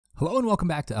Hello and welcome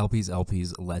back to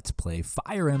LP's Let's Play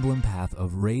Fire Emblem Path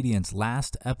of Radiance.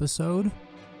 Last episode,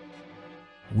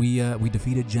 we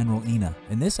defeated General Ina.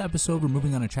 In this episode, we're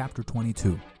moving on to Chapter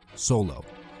 22, Solo.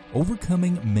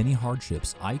 Overcoming many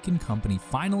hardships, Ike and company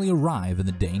finally arrive in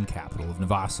the Dane capital of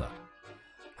Navasa.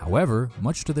 However,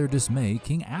 much to their dismay,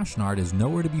 King Ashnard is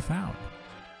nowhere to be found.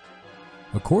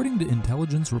 According to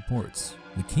intelligence reports,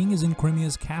 the king is in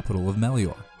Crimea's capital of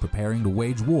Melior, preparing to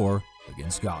wage war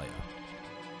against Gallia.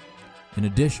 In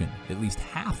addition, at least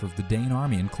half of the Dane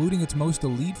army, including its most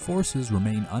elite forces,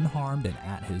 remain unharmed and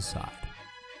at his side.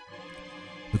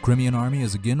 The Crimean army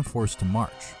is again forced to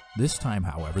march. This time,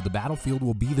 however, the battlefield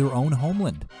will be their own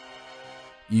homeland.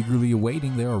 Eagerly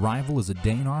awaiting their arrival is a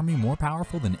Dane army more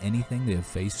powerful than anything they have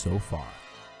faced so far.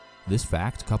 This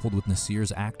fact, coupled with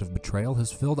Nasir's act of betrayal,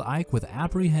 has filled Ike with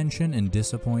apprehension and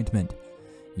disappointment.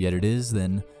 Yet it is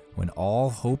then, when all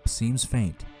hope seems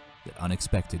faint, that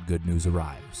unexpected good news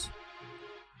arrives.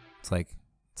 It's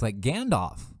like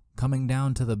Gandalf coming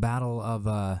down to the battle of,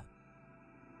 oh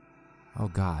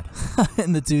God,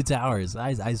 in the Two Towers.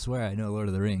 I swear I know Lord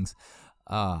of the Rings.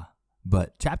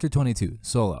 But Chapter 22,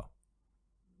 Solo.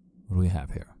 What do we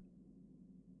have here?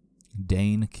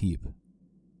 Dane Keep.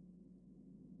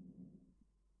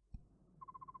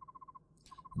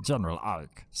 General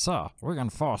Ike, sir,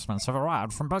 reinforcements have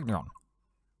arrived from Begnion.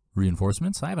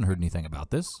 Reinforcements? I haven't heard anything about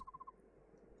this.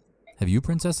 Have you,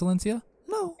 Princess Silencia?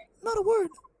 No, not a word.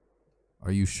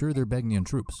 Are you sure they're Begnion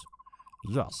troops?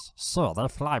 Yes, sir, they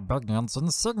fly Begnion's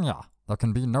insignia. There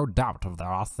can be no doubt of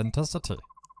their authenticity.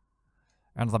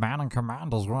 And the man in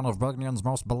command is one of Begnion's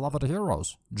most beloved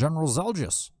heroes, General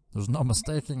Zelgius. There's no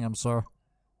mistaking him, sir.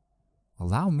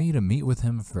 Allow me to meet with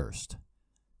him first.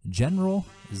 General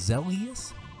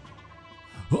Zelgius?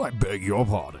 I beg your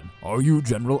pardon. Are you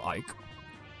General Ike?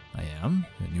 I am,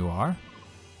 and you are?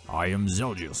 I am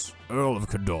Zelgius, Earl of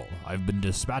Cadol. I've been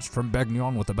dispatched from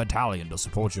Begnion with a battalion to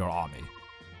support your army.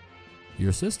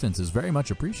 Your assistance is very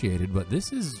much appreciated, but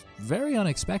this is very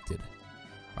unexpected.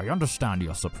 I understand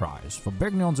your surprise. For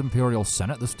Begnion's Imperial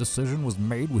Senate, this decision was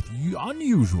made with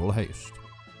unusual haste.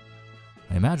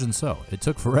 I imagine so. It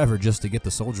took forever just to get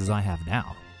the soldiers I have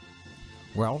now.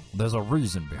 Well, there's a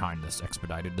reason behind this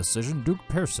expedited decision. Duke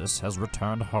Persis has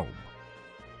returned home.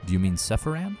 Do you mean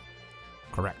Sephiran?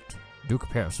 Correct. Duke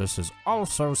Persis is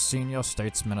also senior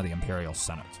statesman of the Imperial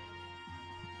Senate.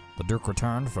 The Duke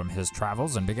returned from his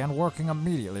travels and began working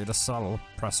immediately to settle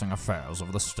pressing affairs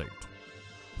of the state.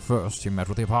 First, he met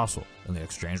with the Apostle, and they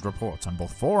exchanged reports on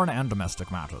both foreign and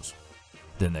domestic matters.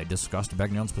 Then they discussed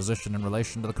Begnion's position in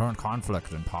relation to the current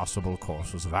conflict and possible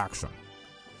courses of action.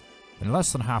 In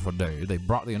less than half a day, they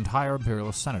brought the entire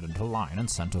Imperial Senate into line and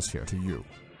sent us here to you.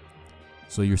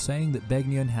 So you're saying that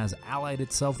Begnion has allied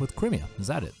itself with Crimea, is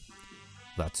that it?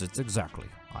 That's it exactly.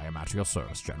 I am at your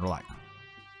service, General Ike.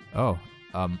 Oh,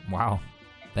 wow.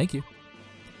 Thank you.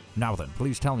 Now then,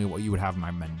 please tell me what you would have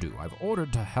my men do. I've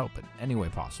ordered to help in any way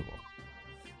possible.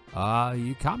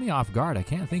 You caught me off guard. I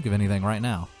can't think of anything right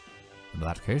now. In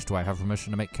that case, do I have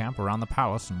permission to make camp around the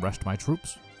palace and rest my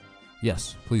troops?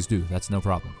 Yes, please do. That's no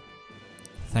problem.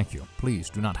 Thank you. Please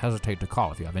do not hesitate to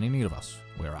call if you have any need of us.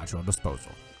 We are at your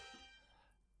disposal.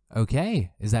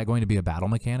 Okay. Is that going to be a battle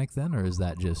mechanic then, or is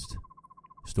that just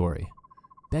story?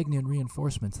 Begnion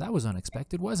reinforcements. That was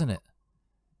unexpected, wasn't it?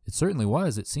 It certainly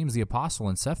was. It seems the Apostle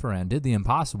and Sephiran did the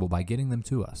impossible by getting them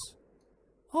to us.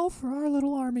 All for our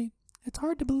little army. It's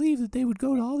hard to believe that they would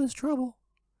go to all this trouble.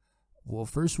 Well,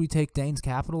 first we take Dane's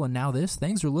capital, and now this.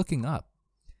 Things are looking up.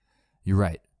 You're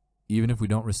right. Even if we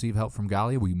don't receive help from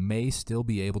Gallia, we may still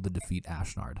be able to defeat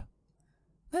Ashnard.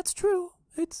 That's true.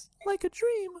 It's like a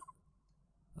dream.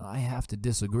 I have to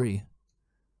disagree.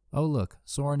 Oh look,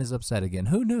 Soren is upset again.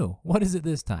 Who knew? What is it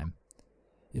this time?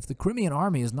 If the Crimean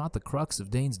army is not the crux of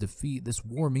Dane's defeat, this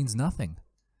war means nothing.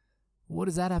 What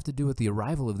does that have to do with the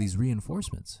arrival of these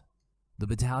reinforcements? The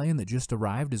battalion that just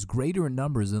arrived is greater in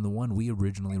numbers than the one we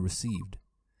originally received.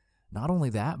 Not only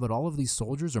that, but all of these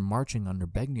soldiers are marching under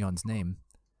Begnion's name.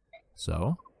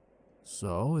 So,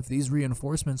 if these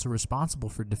reinforcements are responsible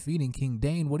for defeating King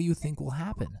Dane, what do you think will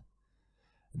happen?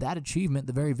 That achievement,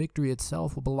 the very victory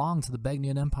itself, will belong to the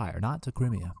Begnion Empire, not to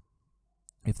Crimea.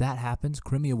 If that happens,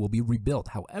 Crimea will be rebuilt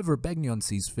however Begnion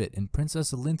sees fit, and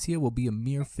Princess Silencia will be a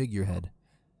mere figurehead.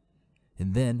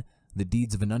 And then, the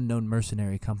deeds of an unknown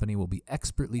mercenary company will be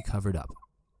expertly covered up.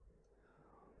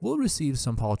 We'll receive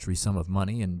some paltry sum of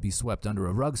money and be swept under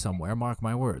a rug somewhere, mark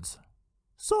my words.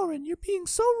 Soren, you're being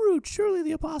so rude. Surely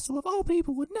the Apostle of all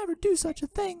people would never do such a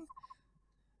thing.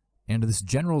 And this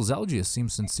General Zelgius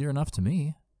seems sincere enough to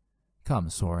me.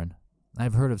 Come, Soren.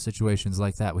 I've heard of situations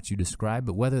like that which you describe,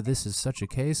 but whether this is such a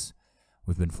case,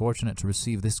 We've been fortunate to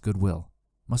receive this goodwill.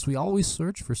 Must we always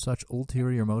search for such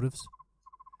ulterior motives?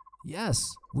 Yes,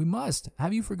 we must.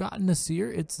 Have you forgotten,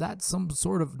 Nasir? It's that some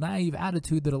sort of naive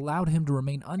attitude that allowed him to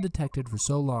remain undetected for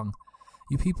so long.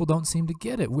 You people don't seem to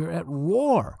get it. We're at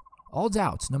war. All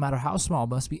doubts, no matter how small,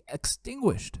 must be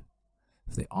extinguished.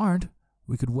 If they aren't,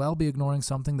 we could well be ignoring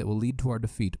something that will lead to our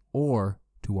defeat or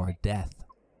to our death.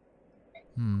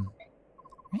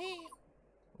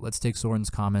 Let's take Soren's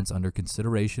comments under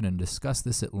consideration and discuss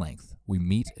this at length. We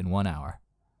meet in 1 hour.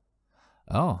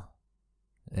 Oh,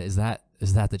 is that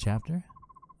the chapter?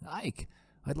 Ike,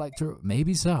 I'd like to...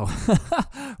 Maybe so.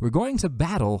 We're going to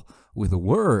battle with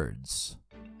words.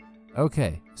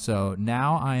 Okay, so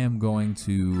now I am going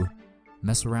to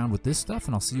mess around with this stuff,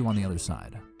 and I'll see you on the other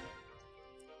side.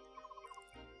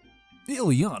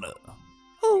 Ilyana.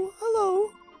 Oh,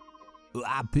 hello.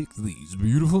 I picked these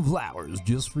beautiful flowers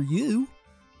just for you.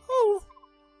 Oh.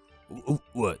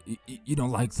 What, you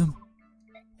don't like them?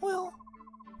 Well,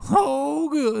 Oh,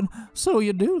 good. So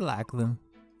you do like them.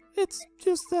 it's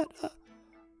just that,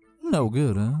 No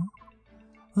good, huh?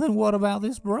 Then what about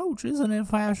this brooch? Isn't it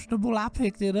fashionable? I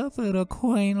picked it up at a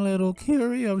quaint little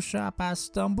curio shop I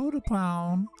stumbled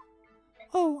upon.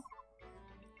 Oh,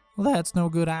 well, that's no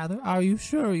good either. Are you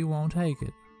sure you won't take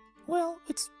it? Well,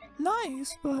 it's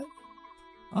nice, but...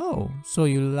 Oh, so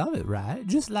you love it, right?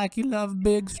 Just like you love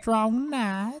big, strong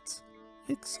knights.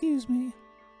 Excuse me.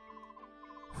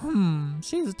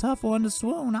 She's a tough one to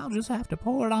swoon. I'll just have to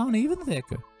pour it on even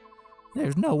thicker.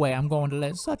 There's no way I'm going to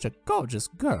let such a gorgeous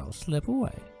girl slip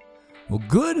away. Well,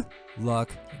 good luck,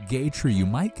 Gatry. You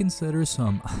might consider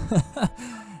some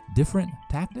different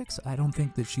tactics. I don't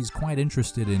think that she's quite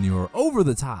interested in your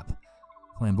over-the-top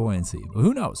flamboyancy, but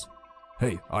who knows?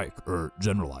 Hey, Ike,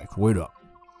 General Ike, wait up.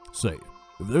 Say,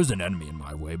 if there's an enemy in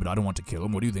my way, but I don't want to kill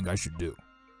him, what do you think I should do?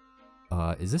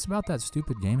 Is this about that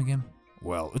stupid game again?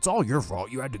 Well, it's all your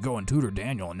fault. You had to go and tutor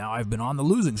Daniel, and now I've been on the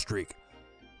losing streak.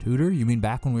 Tutor? You mean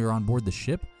back when we were on board the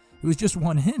ship? It was just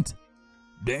one hint.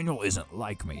 Daniel isn't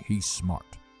like me. He's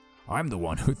smart. I'm the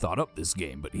one who thought up this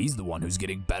game, but he's the one who's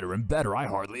getting better and better. I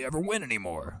hardly ever win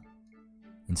anymore.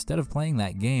 Instead of playing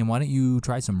that game, why don't you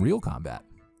try some real combat?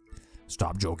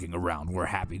 Stop joking around. We're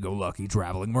happy-go-lucky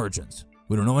traveling merchants.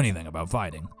 We don't know anything about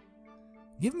fighting.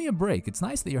 Give me a break. It's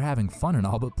nice that you're having fun and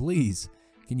all, but please,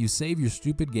 can you save your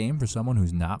stupid game for someone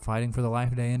who's not fighting for the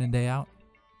life day in and day out?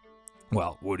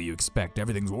 Well, what do you expect?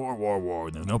 Everything's war, war, war,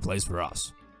 and there's no place for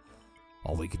us.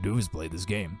 All we can do is play this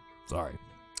game. Sorry,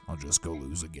 I'll just go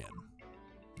lose again.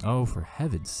 Oh, for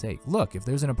heaven's sake. Look, if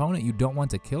there's an opponent you don't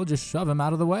want to kill, just shove him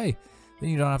out of the way. Then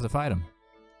you don't have to fight him.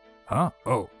 Huh?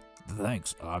 Oh,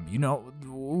 thanks. You know,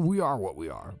 we are what we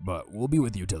are, but we'll be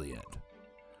with you till the end.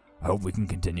 I hope we can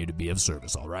continue to be of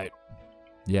service, all right?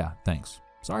 Yeah, thanks.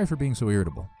 Sorry for being so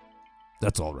irritable.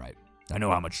 That's all right. I know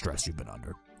how much stress you've been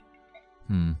under.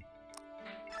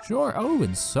 Sure. Oh,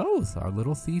 and Soth, our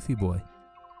little thiefy boy.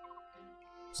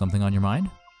 Something on your mind?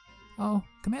 Oh,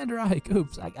 Commander Ike.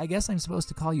 Oops, I guess I'm supposed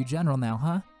to call you General now,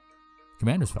 huh?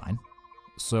 Commander's fine.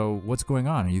 So, what's going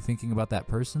on? Are you thinking about that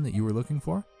person that you were looking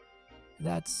for?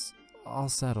 That's all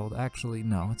settled. Actually,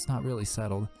 no, it's not really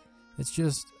settled. It's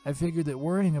just, I figured that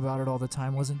worrying about it all the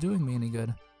time wasn't doing me any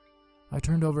good. I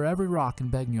turned over every rock in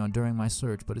Begnion during my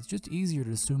search, but it's just easier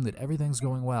to assume that everything's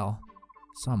going well.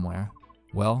 Somewhere.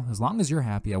 Well, as long as you're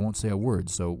happy, I won't say a word,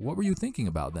 so what were you thinking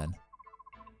about then?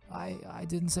 I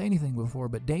didn't say anything before,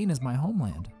 but Dane is my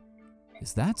homeland.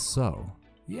 Is that so?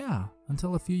 Yeah,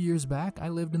 until a few years back, I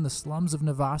lived in the slums of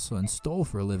Navassa and stole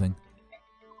for a living.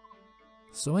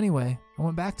 So anyway, I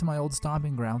went back to my old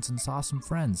stomping grounds and saw some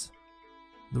friends.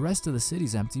 The rest of the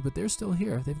city's empty, but they're still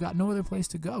here. They've got no other place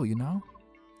to go, you know?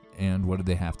 And what did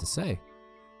they have to say?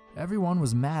 Everyone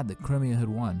was mad that Crimea had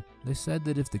won. They said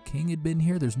that if the king had been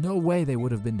here, there's no way they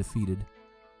would have been defeated.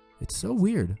 It's so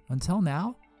weird. Until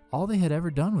now, all they had ever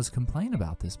done was complain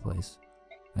about this place.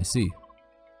 I see.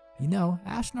 You know,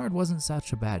 Ashnard wasn't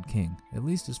such a bad king, at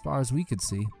least as far as we could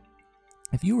see.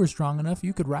 If you were strong enough,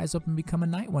 you could rise up and become a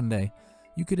knight one day.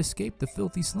 You could escape the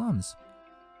filthy slums.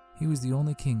 He was the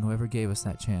only king who ever gave us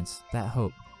that chance, that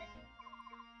hope.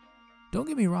 Don't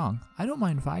get me wrong, I don't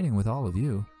mind fighting with all of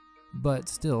you. But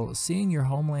still, seeing your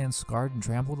homeland scarred and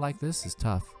trampled like this is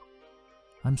tough.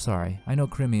 I'm sorry, I know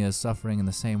Crimea is suffering in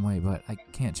the same way, but I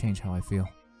can't change how I feel.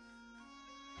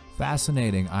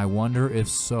 Fascinating. I wonder if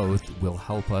Soth will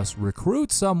help us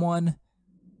recruit someone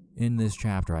in this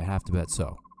chapter. I have to bet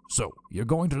so. So, you're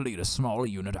going to lead a small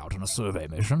unit out on a survey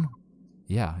mission?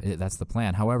 Yeah, that's the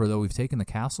plan. However, though we've taken the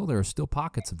castle, there are still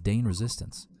pockets of Dane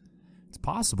resistance. It's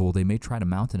possible they may try to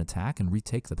mount an attack and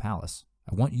retake the palace.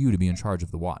 I want you to be in charge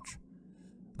of the watch.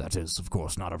 That is, of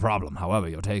course, not a problem. However,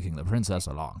 you're taking the princess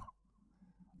along.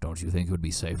 Don't you think it would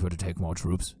be safer to take more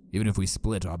troops? Even if we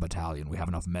split our battalion, we have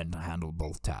enough men to handle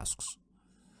both tasks.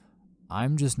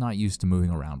 I'm just not used to moving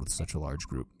around with such a large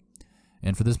group.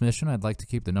 And for this mission, I'd like to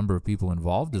keep the number of people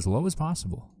involved as low as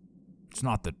possible. It's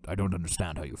not that I don't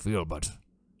understand how you feel, but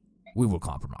we will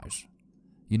compromise.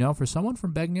 You know, for someone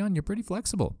from Begnion, you're pretty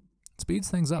flexible. It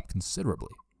speeds things up considerably.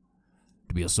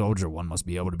 To be a soldier, one must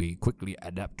be able to be quickly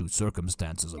adept to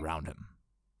circumstances around him.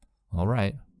 All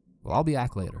right. Well, I'll be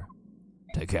back later.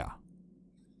 Take care.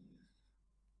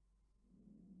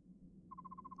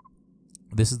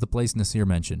 This is the place Nasir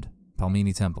mentioned,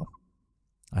 Palmini Temple.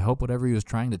 I hope whatever he was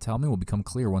trying to tell me will become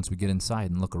clear once we get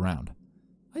inside and look around.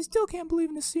 I still can't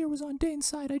believe Nasir was on Dane's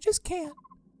side. I just can't.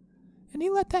 And he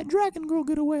let that dragon girl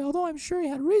get away, although I'm sure he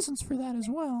had reasons for that as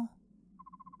well.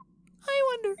 I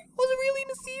wonder, was it really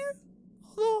Nasir?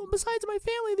 Although, besides my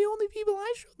family, the only people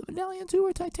I showed the medallion to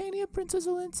were Titania, Princess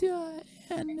Valencia,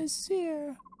 and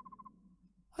Nasir.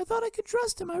 I thought I could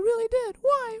trust him, I really did.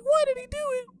 Why? Why did he do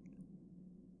it?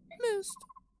 Missed.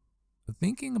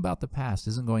 Thinking about the past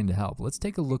isn't going to help. Let's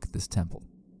take a look at this temple.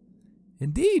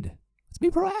 Indeed. Let's be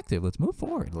proactive. Let's move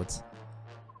forward.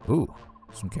 Ooh,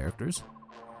 some characters.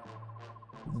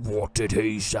 What did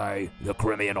he say? The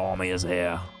Crimean army is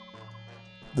here.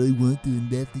 They want to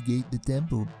investigate the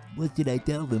temple. What should I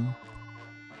tell them?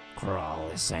 Kral,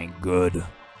 this ain't good.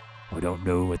 We don't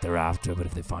know what they're after, but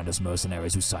if they find us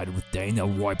mercenaries who sided with Dane, they'll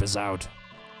wipe us out.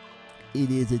 It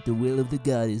is at the will of the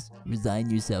goddess. Resign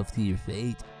yourself to your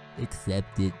fate.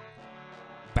 Accept it.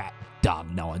 Bat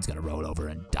done. No one's gonna roll over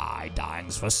and die.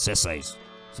 Dying's for sissies.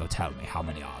 So tell me, how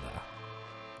many are there?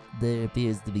 There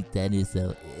appears to be 10 or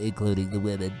so, including the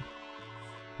women.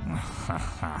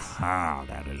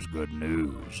 That is good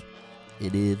news.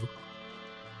 It is.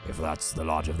 If that's the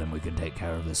lot of them, we can take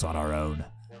care of this on our own.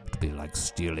 It'd be like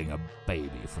stealing a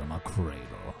baby from a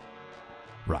cradle.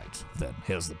 Right, then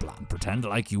here's the plan. Pretend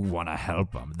like you want to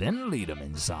help them, then lead them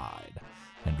inside.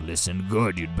 And listen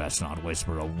good, you'd best not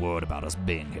whisper a word about us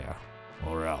being here.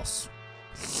 Or else.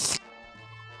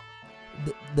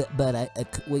 But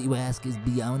what you ask is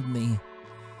beyond me.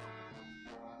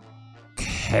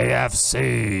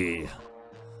 KFC!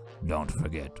 Don't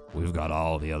forget, we've got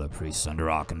all the other priests under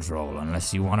our control.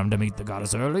 Unless you want them to meet the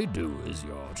goddess early, do as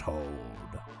you're told.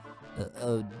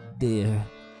 Oh dear.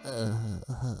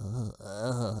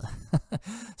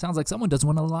 Sounds like someone doesn't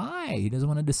want to lie. He doesn't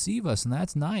want to deceive us, and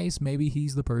that's nice. Maybe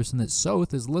he's the person that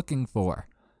Soth is looking for.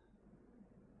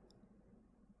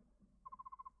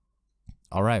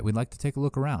 All right, we'd like to take a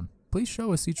look around. Please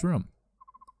show us each room.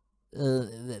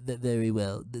 Very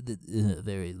well.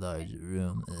 Very large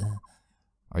room.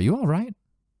 Are you all right?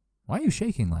 Why are you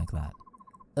shaking like that?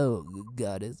 Oh,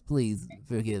 goddess, please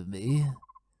forgive me.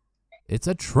 It's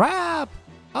a trap!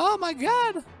 Oh my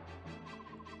god!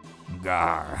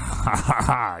 Gar, ha ha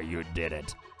ha, you did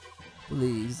it.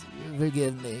 Please,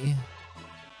 forgive me.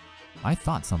 I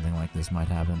thought something like this might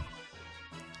happen.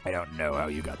 I don't know how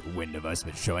you got wind of us,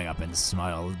 but showing up in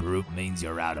small group means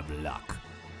you're out of luck.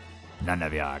 None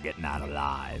of you are getting out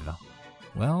alive.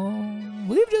 Well,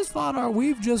 we've just fought our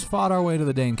way to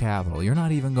the Dane capital. You're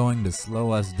not even going to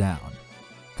slow us down.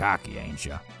 Cocky, ain't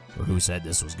you? But who said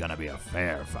this was gonna be a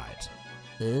fair fight?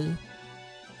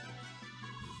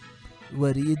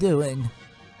 What are you doing?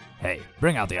 Hey,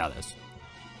 bring out the others.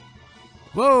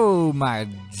 Whoa, my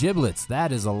giblets,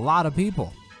 that is a lot of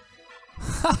people.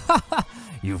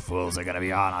 You fools are gonna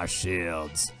be on our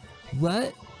shields.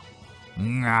 What?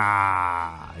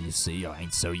 Ah, you see, you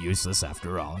ain't so useless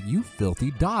after all. You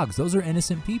filthy dogs, those are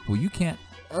innocent people. You can't...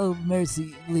 Oh,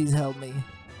 mercy, please help me.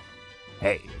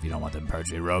 Hey, if you don't want them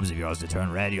perjury robes of yours to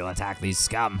turn red, you'll attack these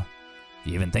scum. If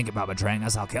you even think about betraying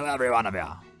us, I'll kill every one of you.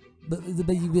 But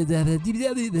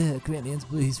Corinthians,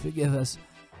 please forgive us.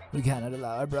 We cannot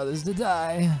allow our brothers to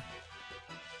die.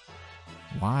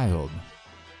 Wild.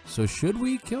 So should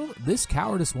we kill? This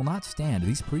cowardice will not stand.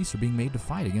 These priests are being made to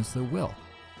fight against their will.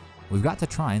 We've got to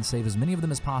try and save as many of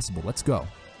them as possible. Let's go.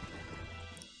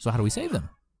 So how do we save them?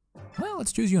 Well,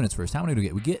 let's choose units first. How many do we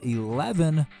get? We get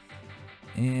 11,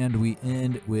 and we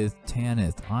end with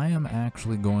Tanith. I am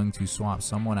actually going to swap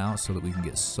someone out so that we can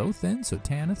get Soth in. So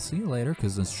Tanith, see you later,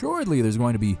 because assuredly there's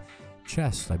going to be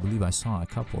chests. I believe I saw a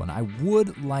couple, and I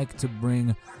would like to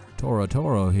bring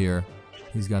Toro here.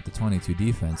 He's got the 22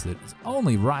 defense that is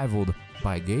only rivaled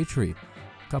by Gatry.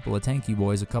 A couple of tanky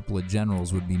boys, a couple of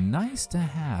generals would be nice to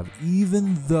have,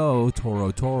 even though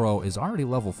Toro is already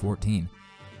level 14.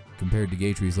 Compared to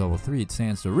Gatry's level 3, it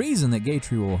stands to reason that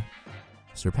Gatry will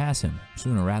surpass him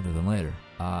sooner rather than later.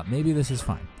 Maybe this is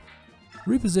fine.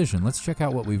 Reposition, let's check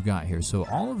out what we've got here. So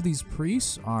all of these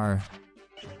priests are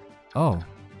Oh.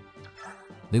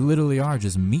 They literally are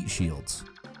just meat shields.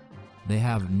 They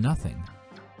have nothing.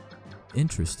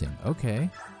 Interesting. Okay.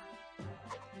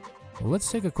 Well,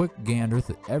 let's take a quick gander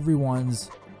through everyone's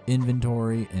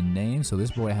inventory and name. So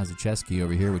this boy has a chest key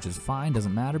over here, which is fine.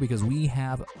 Doesn't matter because we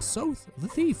have Soth, the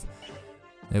thief.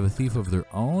 They have a thief of their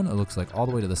own. It looks like all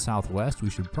the way to the southwest. We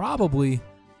should probably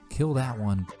kill that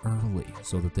one early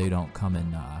so that they don't come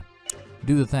and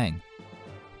do the thing.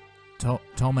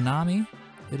 Tomanami,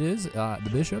 it is. The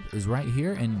bishop is right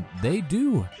here, and they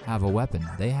do have a weapon.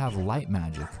 They have light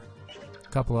magic. A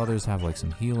couple others have like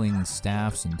some healing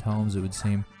staffs and tomes, it would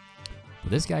seem.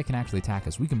 But this guy can actually attack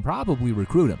us. We can probably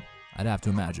recruit him, I'd have to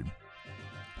imagine.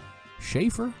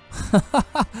 Schaefer?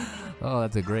 Oh,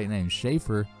 that's a great name.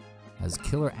 Schaefer has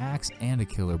killer axe and a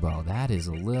killer bow. That is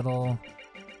a little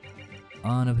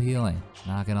unappealing,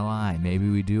 not gonna lie. Maybe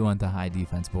we do want the high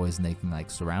defense boys and they can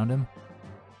like surround him.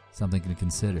 Something to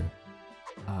consider.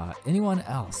 Anyone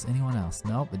else? Anyone else?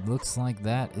 Nope, it looks like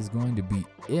that is going to be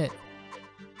it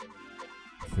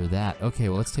for that. Okay,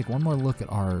 well, let's take one more look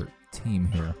at our team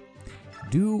here.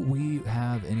 Do we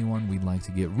have anyone we'd like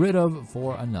to get rid of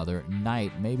for another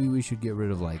night? Maybe we should get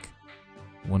rid of like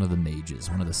one of the mages,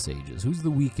 one of the sages. Who's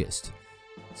the weakest?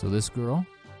 So this girl,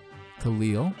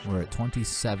 Khalil, we're at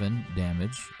 27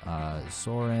 damage.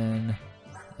 Soren,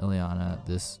 Ileana,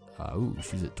 this, ooh,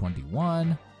 she's at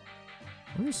 21.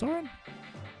 Where's Soren?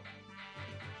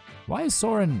 Why is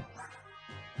Soren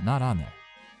not on there?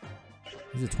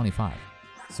 He's at 25.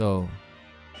 So,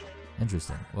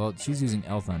 interesting. Well, she's using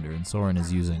L Thunder, and Soren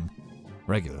is using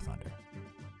regular Thunder.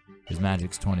 His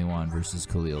magic's 21 versus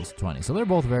Khalil's 20. So they're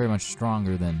both very much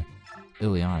stronger than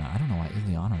Ileana. I don't know why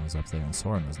Ileana was up there and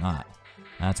Soren was not.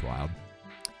 That's wild.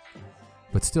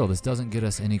 But still, this doesn't get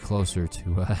us any closer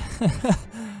to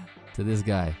to this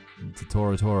guy, to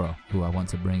Toro, who I want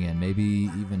to bring in. Maybe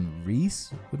even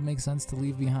Reese would make sense to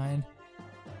leave behind.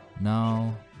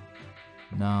 No.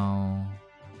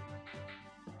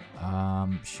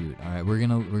 Shoot. All right, we're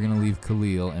gonna leave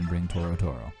Khalil and bring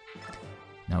Toro.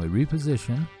 Now we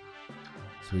reposition.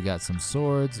 So we got some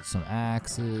swords, some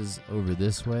axes over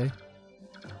this way.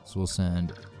 So we'll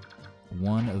send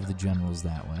one of the generals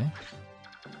that way.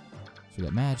 So we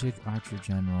got magic, archer,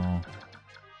 general.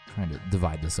 Trying to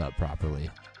divide this up properly.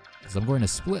 Because I'm going to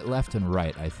split left and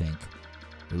right, I think.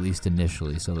 At least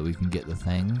initially, so that we can get the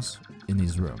things in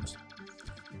these rooms.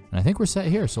 And I think we're set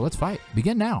here, so let's fight.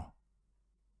 Begin now.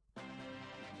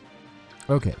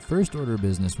 Okay, first order of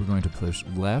business, we're going to push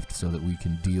left so that we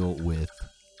can deal with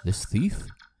this thief.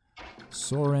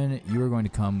 Soren, you are going to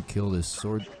come kill this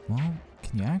sword. Well,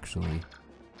 can you actually?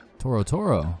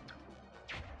 Toro.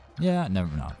 Yeah, no.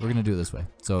 We're going to do it this way.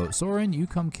 So, Soren, you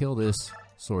come kill this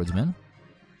swordsman.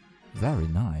 Very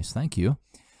nice, thank you.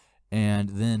 And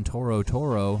then Toro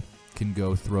can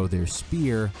go throw their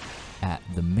spear at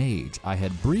the mage. I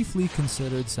had briefly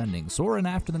considered sending Soren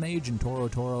after the mage and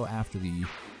Toro after the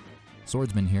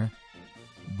swordsman here,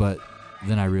 but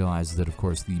then I realized that, of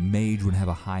course, the mage would have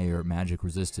a higher magic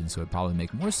resistance, so it'd probably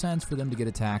make more sense for them to get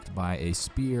attacked by a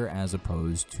spear as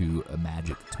opposed to a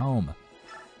magic tome.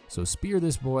 So spear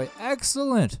this boy.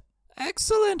 Excellent!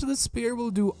 Excellent! The spear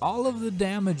will do all of the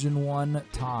damage in one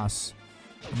toss.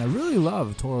 And I really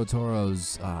love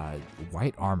Toro's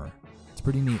white armor. It's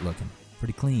pretty neat looking.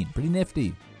 Pretty clean. Pretty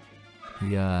nifty.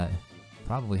 He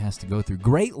probably has to go through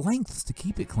great lengths to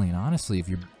keep it clean. Honestly, if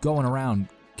you're going around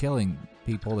killing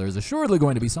people, there's assuredly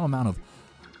going to be some amount of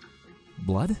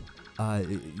blood.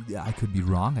 I could be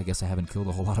wrong. I guess I haven't killed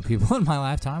a whole lot of people in my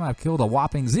lifetime. I've killed a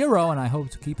whopping 0, and I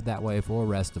hope to keep it that way for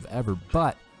the rest of ever.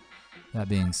 But that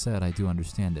being said, I do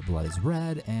understand that blood is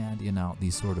red, and, you know,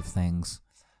 these sort of things,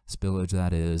 spillage,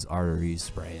 that is, arteries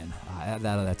spraying,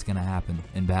 that's going to happen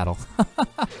in battle.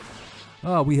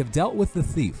 We have dealt with the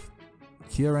thief.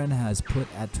 Kieran has put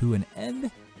to an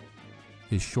end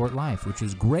his short life, which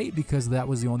is great because that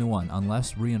was the only one.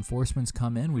 Unless reinforcements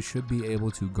come in, we should be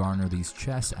able to garner these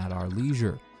chests at our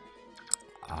leisure.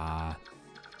 So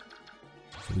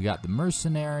we got the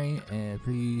mercenary,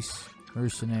 priest,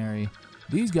 mercenary.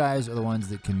 These guys are the ones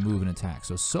that can move and attack.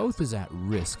 So Soth is at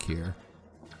risk here.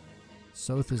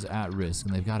 Soth is at risk,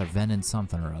 and they've got a venom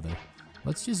something or other.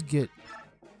 Let's just get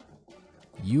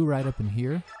you right up in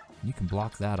here. You can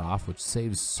block that off, which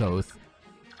saves Soth.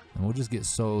 And we'll just get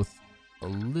Soth a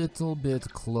little bit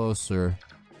closer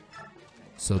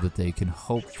so that they can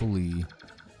hopefully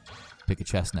pick a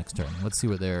chest next turn. Let's see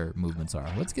what their movements are.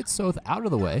 Let's get Soth out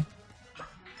of the way.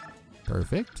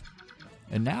 Perfect.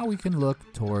 And now we can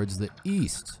look towards the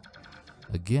east.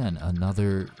 Again,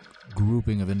 another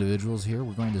grouping of individuals here.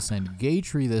 We're going to send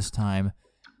Gatry this time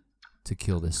to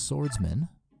kill this swordsman.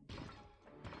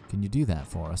 Can you do that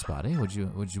for us, buddy? Would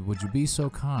you be so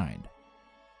kind?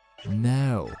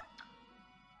 No.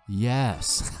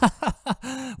 Yes.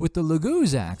 With the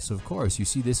Lagoo's axe, of course. You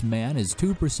see, this man is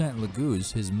 2%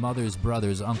 Lagoo's, his mother's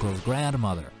brother's uncle's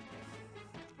grandmother.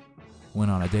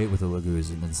 Went on a date with the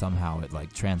Lagoo's, and then somehow it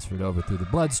like transferred over through the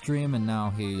bloodstream, and now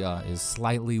he is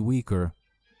slightly weaker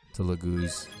to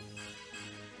Lagoo's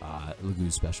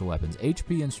special weapons.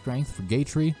 HP and strength for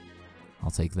Gatry.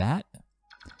 I'll take that.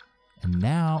 And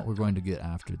now we're going to get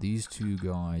after these two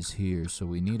guys here. So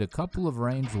we need a couple of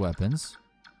ranged weapons.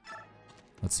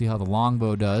 Let's see how the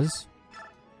longbow does.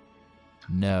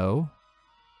 No.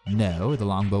 No, the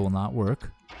longbow will not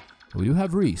work. We do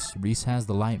have Reese. Reese has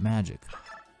the light magic.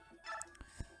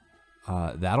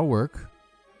 That'll work.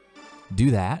 Do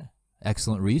that.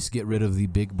 Excellent, Reese. Get rid of the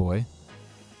big boy.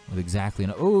 With exactly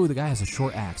an... Oh, the guy has a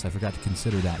short axe. I forgot to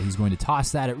consider that. He's going to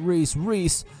toss that at Reese.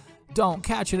 Reese, don't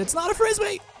catch it. It's not a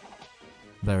frisbee.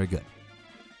 Very good.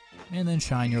 And then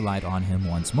shine your light on him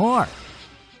once more.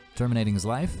 Terminating his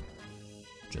life,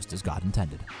 just as God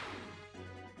intended.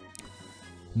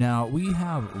 Now, we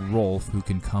have Rolf, who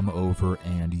can come over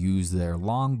and use their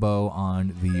longbow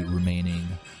on the remaining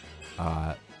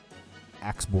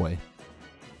axe boy.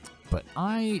 But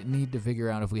I need to figure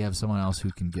out if we have someone else who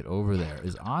can get over there.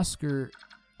 Is Oscar...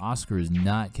 Oscar is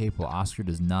not capable. Oscar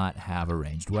does not have a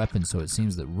ranged weapon, so it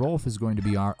seems that Rolf is going to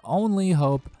be our only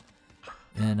hope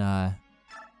in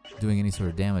doing any sort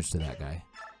of damage to that guy.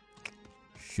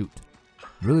 Shoot.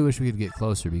 Really wish we could get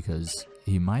closer, because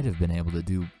he might have been able to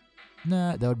do...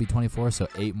 Nah, that would be 24, so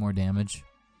 8 more damage.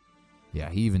 Yeah,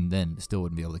 he even then still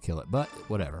wouldn't be able to kill it, but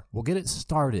whatever. We'll get it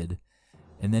started,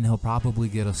 and then he'll probably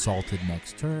get assaulted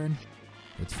next turn.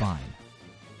 It's fine.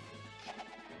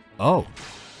 Oh.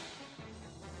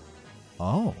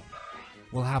 Oh.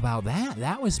 Well, how about that?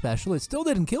 That was special. It still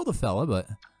didn't kill the fella, but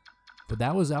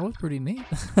that was pretty neat.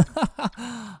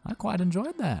 I quite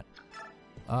enjoyed that.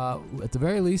 At the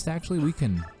very least, actually, we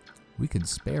can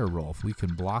spare Rolf. We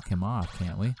can block him off,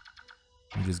 can't we?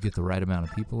 We just get the right amount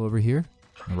of people over here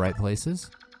in the right places,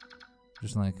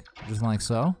 just like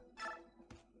so.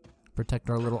 Protect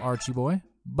our little Archie boy.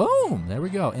 Boom! There we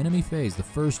go. Enemy phase, the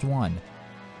first one.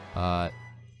 The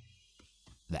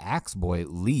axe boy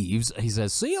leaves. He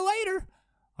says, "See you later.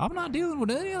 I'm not dealing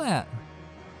with any of that."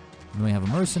 And then we have a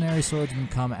mercenary swordsman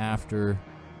come after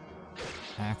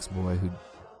axe boy, who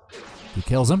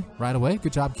kills him right away.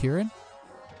 Good job, Kieran.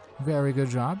 Very good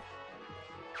job.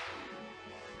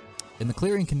 In the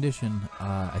clearing condition,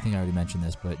 I think I already mentioned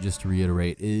this, but just to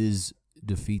reiterate, is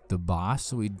defeat the boss.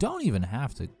 So we don't even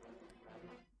have to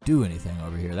do anything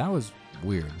over here. That was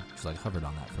weird. Just like hovered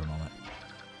on that for a moment.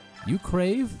 You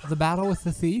crave the battle with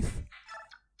the thief?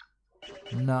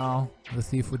 No, the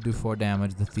thief would do 4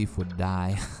 damage. The thief would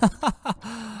die.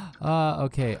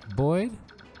 Okay, Boyd.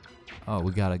 Oh,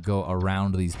 we gotta go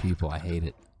around these people. I hate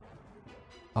it.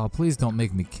 Oh, please don't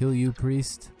make me kill you,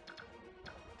 priest.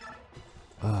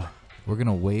 We're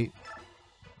gonna wait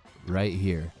right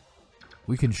here.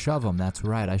 We can shove them. That's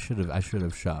right. I should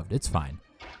have shoved. It's fine.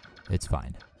 It's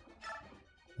fine.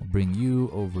 We'll bring you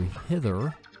over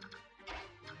hither.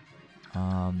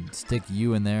 Stick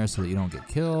you in there so that you don't get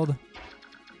killed.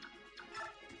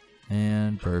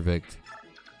 And perfect.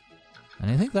 And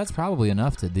I think that's probably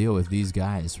enough to deal with these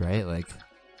guys, right? Like,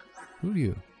 who do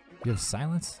you? You have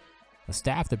silence? A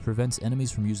staff that prevents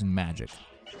enemies from using magic.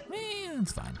 Man,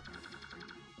 it's fine.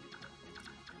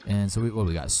 And so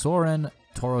we got Soren,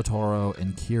 Toro,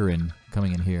 and Kieran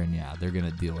coming in here, and yeah, they're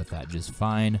gonna deal with that just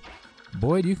fine.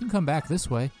 Boyd, you can come back this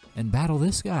way and battle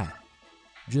this guy.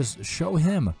 Just show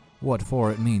him what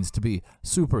for it means to be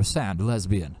super sand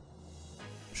lesbian.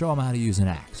 Show him how to use an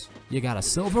axe. You got a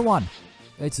silver one.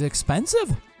 It's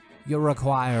expensive. It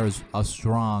requires a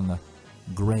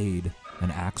grade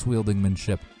in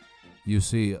axe-wieldingmanship. You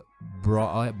see,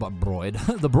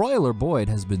 the broiler Boyd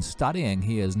has been studying.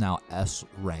 He is now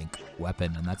S-rank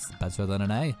weapon, and that's better than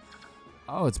an A.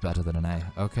 Oh, it's better than an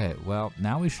A. Okay, well,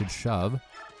 now we should shove.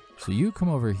 So you come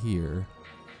over here.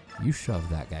 You shove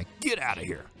that guy. Get out of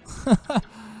here.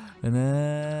 And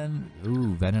then,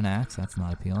 ooh, venom axe. That's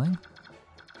not appealing.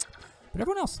 But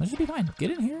everyone else, that should be fine.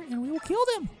 Get in here, and we will kill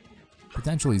them.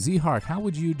 Potentially. Z-Hark, how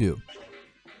would you do?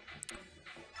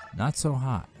 Not so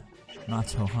hot. Not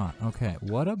so hot. Okay,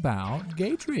 what about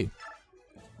Gatry?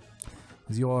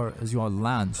 Is your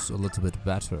lance a little bit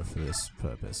better for this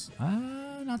purpose?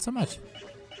 Not so much.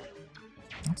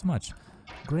 Not so much.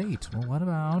 Great. Well, what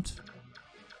about?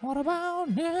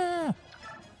 Yeah.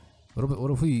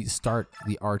 What if we start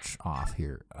the arch off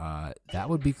here? That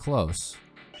would be close.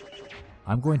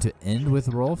 I'm going to end with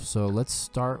Rolf, so let's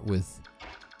start with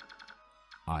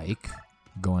Ike.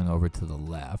 going over to the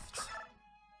left.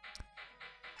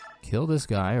 Kill this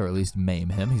guy, or at least maim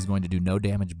him. He's going to do no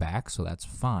damage back, so that's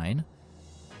fine.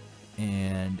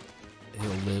 And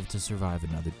he'll live to survive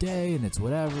another day, and it's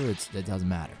whatever. It doesn't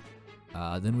matter.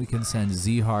 Then we can send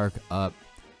Z-Hark up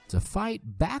to fight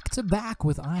back-to-back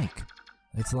with Ike.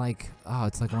 It's like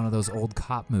one of those old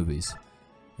cop movies.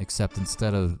 Except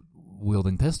instead of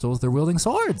wielding pistols, they're wielding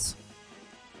swords.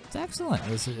 It's excellent.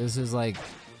 This is like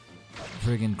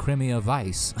friggin' Crimea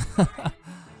Vice.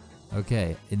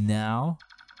 Okay, and now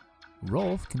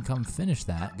Rolf can come finish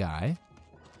that guy.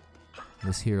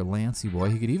 This here Lancy boy.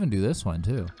 He could even do this one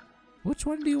too. Which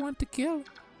one do you want to kill?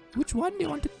 Which one do you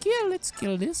want to kill? Let's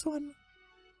kill this one.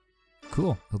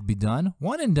 Cool. He'll be done.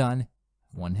 One and done.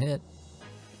 One hit.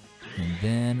 And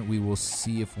then we will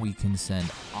see if we can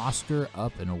send Oscar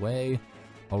up and away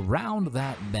around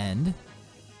that bend.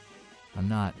 I'm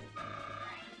not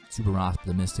super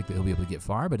optimistic that he'll be able to get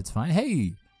far, but it's fine.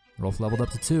 Hey! Rolf leveled up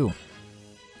to 2.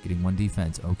 Getting 1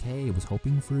 defense. Okay, I was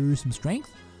hoping for some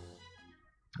strength,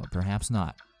 but perhaps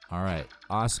not. All right,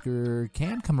 Oscar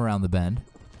can come around the bend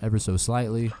ever so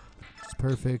slightly. It's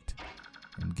perfect.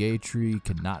 And Gaytree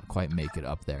cannot quite make it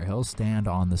up there. He'll stand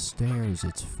on the stairs.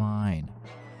 It's fine.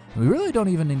 We really don't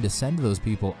even need to send those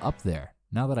people up there.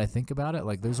 Now that I think about it,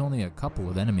 like, there's only a couple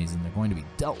of enemies and they're going to be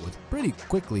dealt with pretty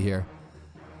quickly here.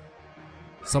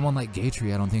 Someone like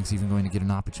Gaytree, I don't think is even going to get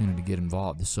an opportunity to get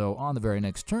involved. So on the very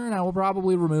next turn, I will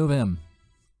probably remove him.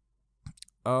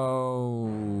 Oh,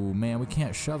 man, we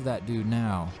can't shove that dude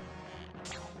now.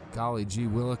 Golly gee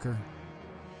williker.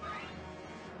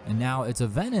 And now it's a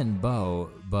Venom bow,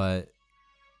 but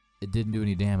it didn't do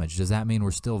any damage. Does that mean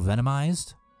we're still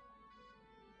Venomized?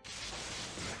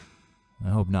 I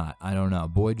hope not. I don't know.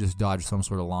 Boyd just dodged some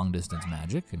sort of long-distance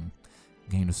magic and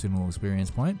gained a suitable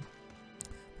experience point.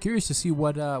 Curious to see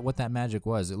what that magic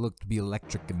was. It looked to be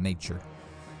electric in nature.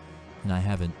 And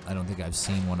I don't think I've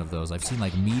seen one of those. I've seen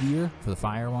like Meteor for the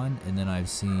fire one, and then I've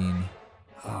seen,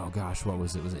 oh gosh, what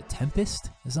was it? Was it Tempest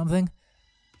or something?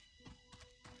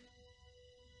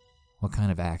 What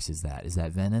kind of axe is that? Is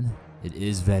that Venom? It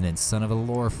is Venom, son of a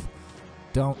Lorf.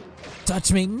 Don't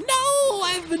touch me. No!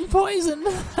 I've been poisoned.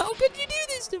 How could you do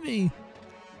this to me?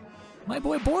 My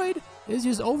boy Boyd is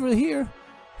just over here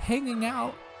hanging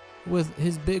out with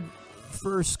his big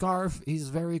fur scarf. He's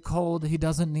very cold. He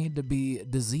doesn't need to be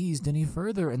diseased any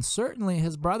further, and certainly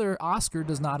his brother Oscar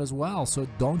does not as well, so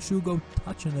don't you go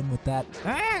touching him with that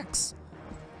axe.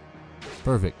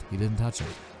 Perfect. He didn't touch him.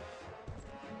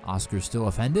 Oscar's still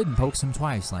offended and pokes him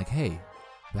twice like, hey,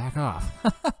 back off.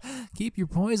 Keep your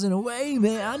poison away,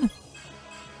 man.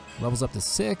 Levels up to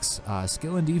 6.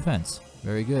 Skill and defense.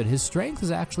 Very good. His strength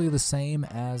is actually the same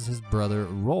as his brother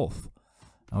Rolf.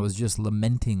 I was just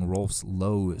lamenting Rolf's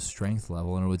low strength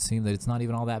level, and it would seem that it's not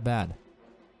even all that bad.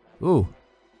 Ooh.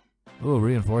 Ooh,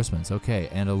 reinforcements. Okay,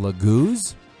 and a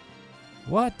Lagooz?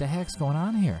 What the heck's going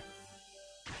on here?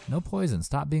 No poison.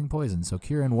 Stop being poisoned. So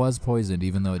Kieran was poisoned,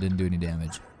 even though it didn't do any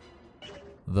damage.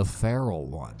 The feral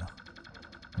one.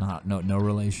 No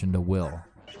relation to Will.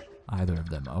 Either of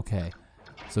them. Okay.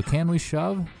 So can we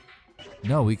shove?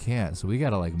 No, we can't. So we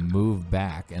gotta like move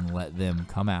back and let them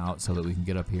come out so that we can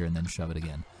get up here and then shove it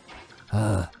again.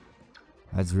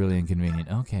 That's really inconvenient.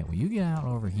 Okay, well you get out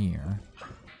over here.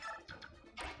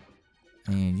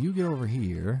 And you get over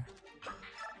here.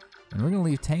 And we're gonna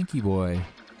leave Tanky Boy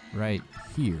right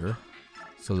here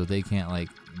so that they can't like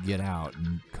get out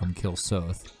and come kill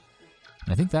Soth.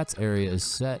 And I think that area is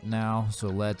set now, so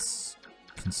let's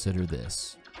consider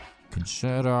this.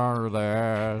 Consider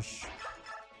this.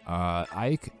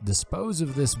 Ike, dispose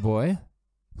of this boy.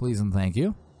 Please and thank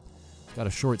you. It's got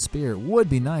a short spear. It would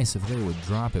be nice if they would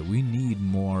drop it. We need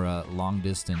more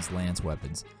long-distance lance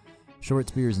weapons. Short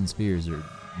spears and spears are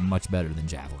much better than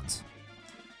javelins.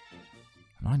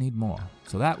 And I need more.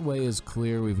 So that way is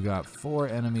clear. We've got 4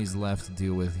 enemies left to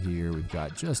deal with here. We've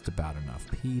got just about enough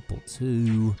people,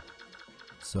 too.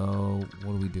 So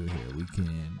what do we do here? We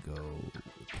can go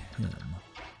with him.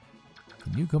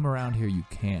 Can you come around here? You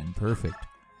can. Perfect.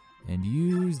 And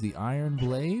use the Iron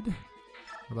Blade.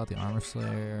 What about the Armor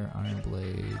Slayer? Iron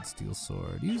Blade, Steel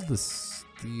Sword. Use the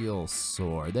Steel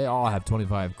Sword. They all have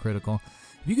 25 critical.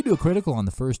 If you could do a critical on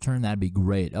the first turn, that'd be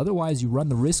great. Otherwise, you run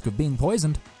the risk of being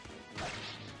poisoned.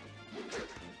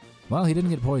 Well, he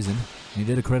didn't get poisoned. He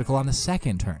did a critical on the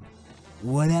second turn.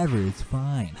 Whatever, it's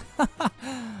fine.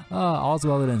 All's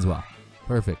well that ends well.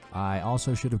 Perfect. I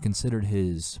also should have considered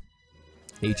his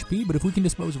HP, but if we can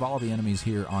dispose of all the enemies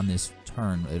here on this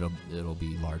turn, it'll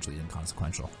be largely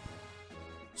inconsequential.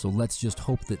 So let's just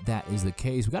hope that that is the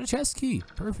case. We got a chest key.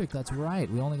 Perfect, that's right.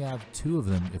 We only have 2 of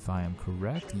them, if I am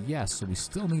correct. Yes, so we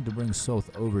still need to bring Soth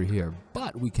over here,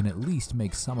 but we can at least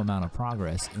make some amount of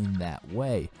progress in that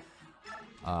way.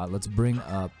 Let's bring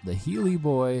up the Healy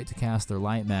boy to cast their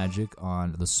light magic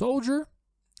on the soldier.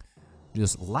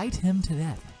 Just light him to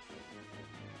death.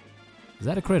 Is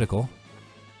that a critical?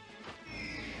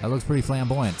 That looks pretty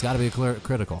flamboyant. It's got to be a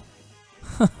critical.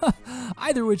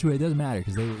 Either which way, it doesn't matter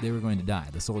because they were going to die.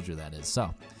 The soldier, that is.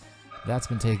 So, that's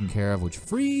been taken care of, which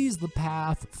frees the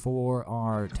path for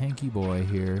our tanky boy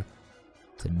here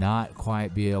to not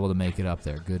quite be able to make it up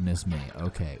there. Goodness me.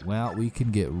 Okay, well, we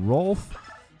can get Rolf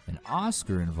and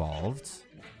Oscar involved,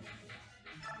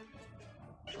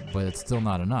 but it's still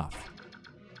not enough.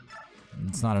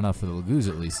 It's not enough for the Laguz,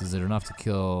 at least. Is it enough to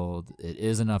kill? It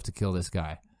is enough to kill this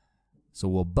guy. So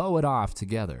we'll bow it off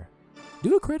together.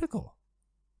 Do a critical.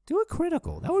 Do a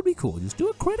critical. That would be cool. Just do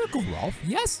a critical, Rolf.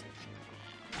 Yes?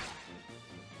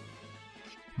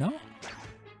 No?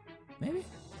 Maybe?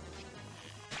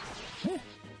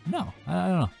 No. I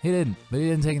don't know. He didn't. But he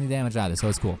didn't take any damage either, so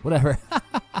it's cool. Whatever.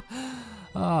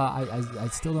 I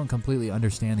still don't completely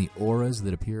understand the auras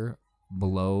that appear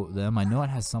below them. I know it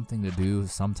has something to do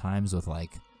sometimes with,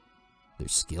 like, their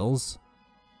skills.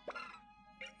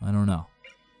 I don't know.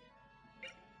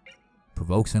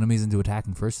 Provokes enemies into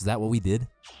attacking first. Is that what we did?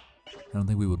 I don't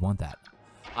think we would want that.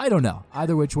 I don't know.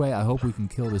 Either which way, I hope we can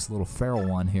kill this little feral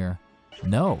one here.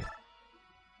 No.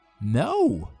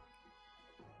 No!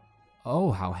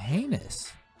 Oh, how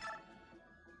heinous.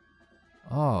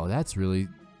 Oh, that's really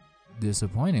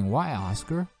disappointing. Why,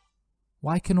 Oscar?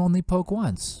 Why can only poke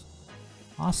once?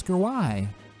 Oscar, why?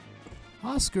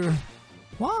 Oscar,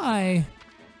 why?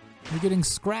 You're getting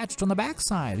scratched on the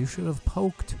backside. You should have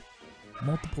poked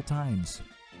multiple times.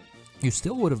 You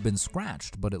still would have been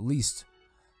scratched, but at least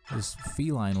this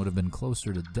feline would have been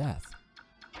closer to death.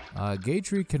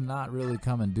 Gatry cannot really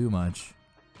come and do much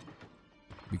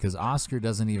because Oscar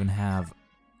doesn't even have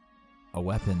a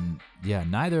weapon. Yeah,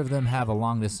 neither of them have a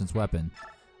long-distance weapon.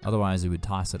 Otherwise, he would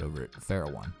toss it over at the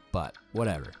feral one, but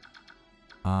whatever.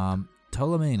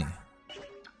 Ptolemy.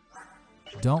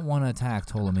 Don't want to attack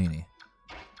Ptolemy.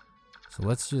 So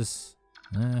let's just...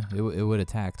 it would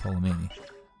attack Ptolemy.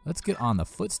 Let's get on the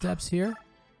footsteps here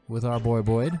with our boy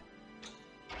Boyd.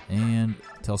 And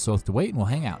tell Soth to wait and we'll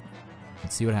hang out.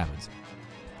 Let's see what happens.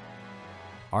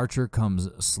 Archer comes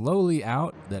slowly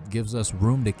out. That gives us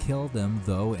room to kill them,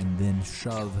 though, and then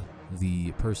shove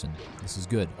the person. This is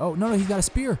good. Oh, no, he's got a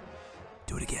spear.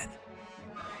 Do it again.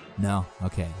 No,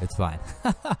 okay, it's fine.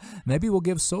 Maybe we'll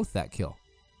give Soth that kill.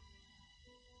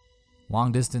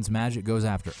 Long distance magic goes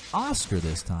after Oscar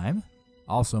this time.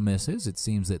 Also misses. It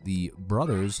seems that the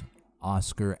brothers,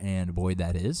 Oscar and Boyd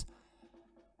that is,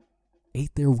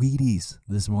 ate their Wheaties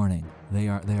this morning. They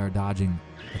are dodging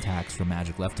attacks from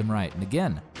magic left and right. And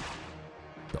again,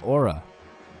 the aura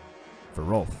for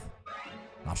Rolf.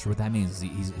 Not sure what that means.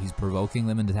 He's provoking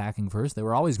them into attacking first. They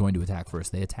were always going to attack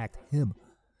first. They attacked him.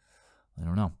 I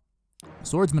don't know.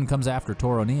 Swordsman comes after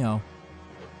Toro Neo,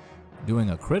 doing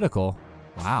a critical.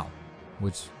 Wow.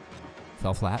 Which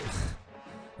fell flat.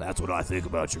 That's what I think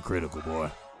about your critical, boy.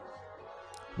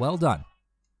 Well done.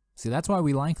 See, that's why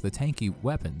we like the tanky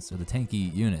weapons, or the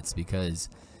tanky units, because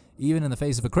even in the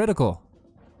face of a critical,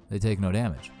 they take no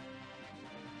damage.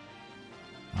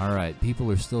 Alright, people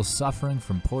are still suffering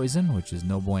from poison, which is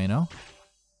no bueno.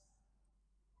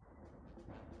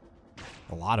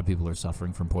 A lot of people are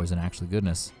suffering from poison, actually.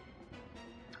 Goodness.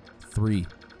 Three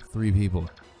people.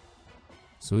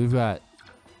 So we've got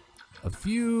a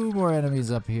few more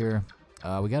enemies up here.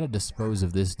 We gotta dispose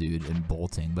of this dude in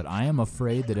bolting, but I am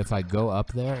afraid that if I go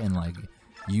up there and, like,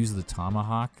 use the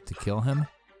tomahawk to kill him,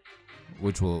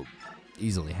 which will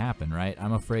easily happen, right?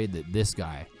 I'm afraid that this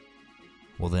guy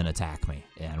will then attack me,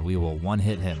 and we will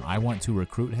one-hit him. I want to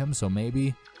recruit him, so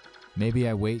maybe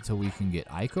I wait till we can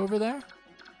get Ike over there?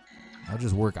 I'll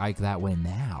just work Ike that way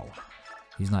now.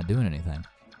 He's not doing anything.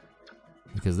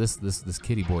 Because this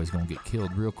kitty boy is gonna get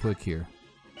killed real quick here.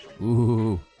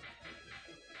 Ooh.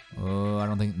 Oh, I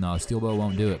don't think... No, Steel Bow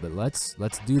won't do it, but let's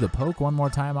do the poke one more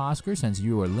time, Oscar. Since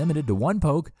you are limited to one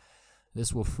poke,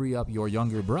 this will free up your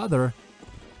younger brother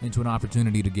into an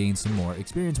opportunity to gain some more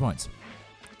experience points,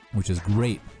 which is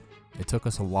great. It took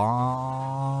us a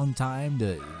long time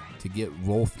to get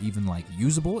Rolf even, like,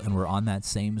 usable, and we're on that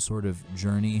same sort of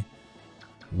journey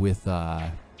with,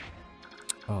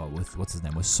 with, what's his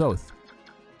name, with Soth.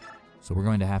 So we're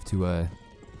going to have to,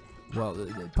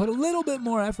 put a little bit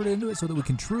more effort into it so that we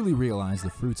can truly realize the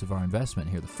fruits of our investment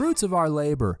here. The fruits of our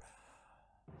labor.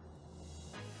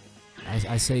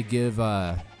 I say give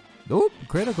Oop,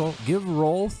 critical. Give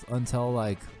Rolf until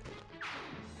like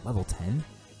level 10.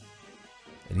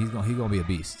 And he's gonna be a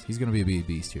beast. He's gonna be a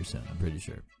beast here soon, I'm pretty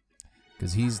sure.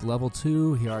 Because he's level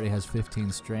 2, he already has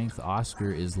 15 strength.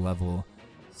 Oscar is level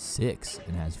 6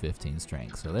 and has 15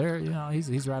 strength. So there, you know,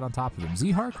 he's right on top of him.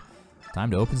 Z-Hark,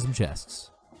 time to open some chests.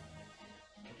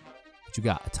 What you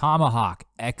got? A tomahawk.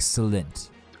 Excellent.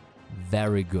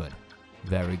 Very good.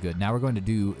 Very good. Now we're going to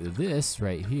do this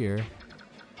right here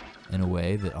in a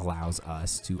way that allows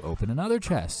us to open another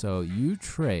chest. So you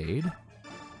trade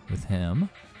with him,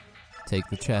 take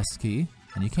the chest key,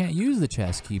 and you can't use the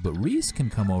chest key, but Reese can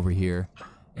come over here,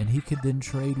 and he could then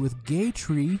trade with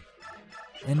Gaytree,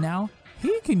 and now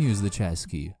he can use the chest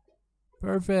key.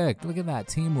 Perfect. Look at that.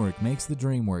 Teamwork makes the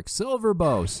dream work. Silver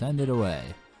bow, send it away.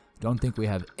 Don't think we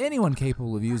have anyone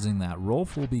capable of using that.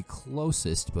 Rolf will be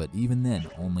closest, but even then,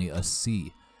 only a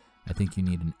C. I think you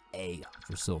need an A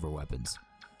for silver weapons.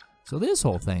 So this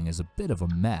whole thing is a bit of a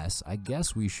mess. I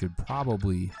guess we should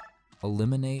probably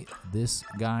eliminate this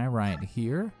guy right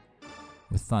here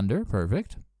with Thunder.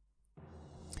 Perfect.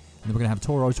 And then we're going to have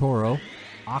Toro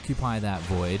occupy that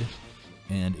void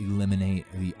and eliminate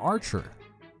the archer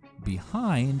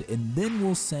behind, and then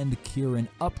we'll send Kieran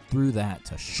up through that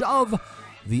to shove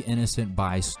the innocent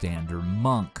bystander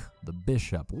monk, the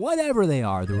bishop, whatever they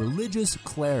are, the religious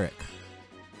cleric.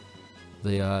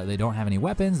 They don't have any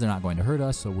weapons, they're not going to hurt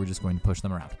us, so we're just going to push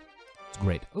them around. It's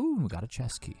great. Ooh, we got a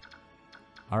chest key.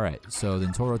 All right, so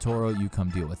then Toro, you come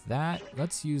deal with that.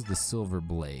 Let's use the silver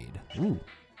blade. Ooh,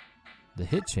 the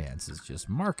hit chance is just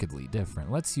markedly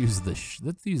different. Let's use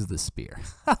the spear.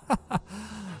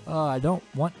 I don't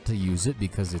want to use it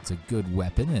because it's a good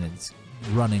weapon and it's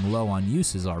running low on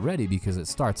uses already because it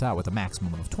starts out with a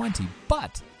maximum of 20,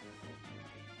 but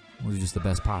it was just the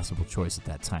best possible choice at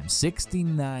that time.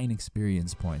 69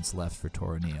 experience points left for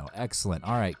Toroneo. Excellent.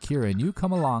 All right, Kieran, you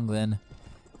come along then,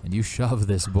 and you shove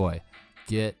this boy.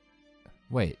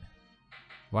 Wait.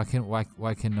 Why can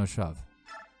no shove?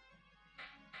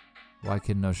 Why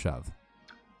can no shove?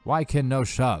 Why can no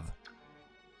shove?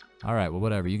 All right, well,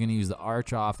 whatever. You're going to use the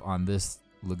arch off on this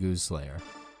Lagoon Slayer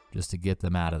just to get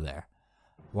them out of there.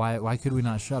 Why could we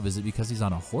not shove? Is it because he's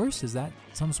on a horse? Is that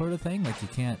some sort of thing? Like you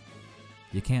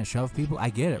can't shove people? I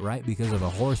get it, right? Because if a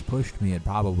horse pushed me, it'd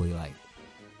probably like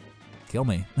kill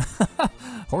me.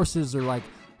 Horses are like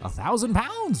 1,000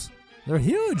 pounds. They're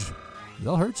huge.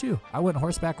 They'll hurt you. I went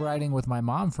horseback riding with my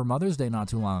mom for Mother's Day not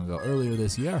too long ago, earlier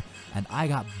this year, and I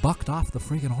got bucked off the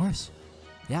freaking horse.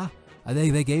 Yeah,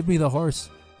 they gave me the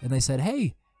horse, and they said,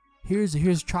 hey,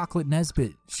 here's Chocolate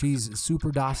Nesbit. She's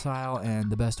super docile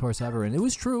and the best horse ever. And it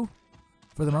was true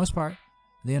for the most part.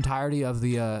 The entirety of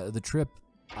the trip,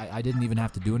 I didn't even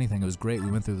have to do anything. It was great.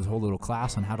 We went through this whole little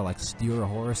class on how to like steer a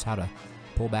horse, how to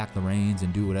pull back the reins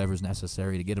and do whatever's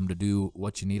necessary to get them to do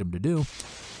what you need them to do.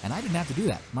 And I didn't have to do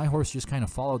that. My horse just kind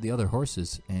of followed the other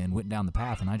horses and went down the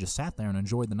path, and I just sat there and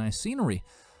enjoyed the nice scenery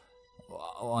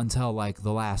until like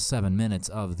the last 7 minutes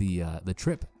of the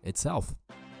trip itself,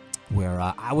 where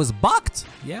I was bucked.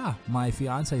 Yeah, my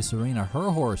fiance Serena,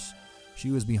 her horse,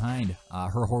 she was behind.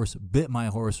 Her horse bit my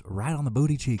horse right on the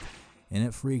booty cheek, and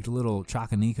it freaked little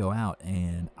Chacanico out,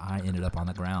 and I ended up on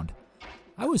the ground.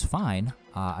 I was fine.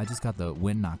 I just got the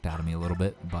wind knocked out of me a little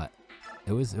bit, but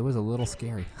it was a little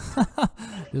scary.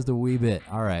 Just a wee bit.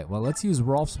 All right, well, let's use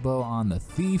Rolf's bow on the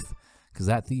thief, because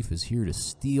that thief is here to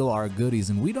steal our goodies,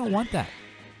 and we don't want that.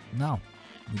 No,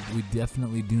 we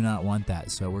definitely do not want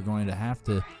that, so we're going to have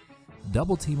to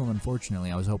double team him,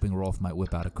 unfortunately. I was hoping Rolf might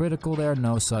whip out a critical there.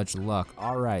 No such luck.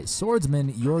 All right, swordsman,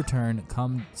 your turn.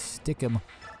 Come stick him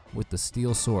with the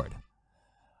steel sword.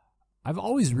 I've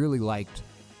always really liked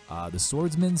the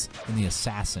swordsmans and the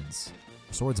assassins.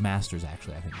 Swordsmasters,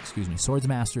 actually, I think. Excuse me.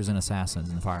 Swordsmasters and assassins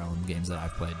in the Fire Emblem games that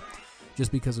I've played,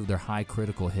 just because of their high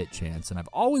critical hit chance. And I've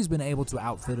always been able to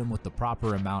outfit them with the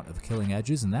proper amount of killing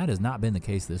edges, and that has not been the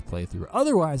case this playthrough.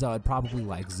 Otherwise, I would probably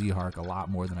like Z-Hark a lot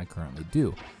more than I currently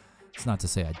do. It's not to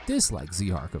say I dislike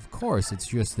Z-Hark, of course. It's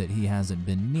just that he hasn't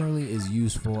been nearly as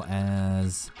useful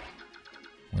as,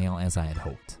 well, as I had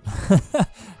hoped.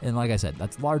 And like I said,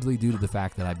 that's largely due to the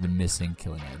fact that I've been missing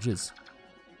killing edges.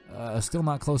 Still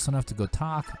not close enough to go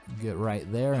talk. Get right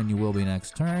there, and you will be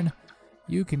next turn.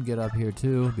 You can get up here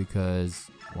too, because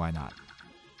why not?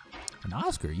 And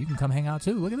Oscar, you can come hang out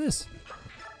too. Look at this.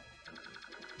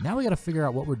 Now we got to figure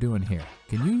out what we're doing here.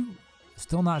 Can you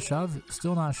still not shove?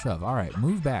 Still not shove. All right,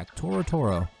 move back.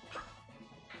 Toro.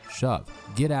 Shove.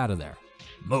 Get out of there.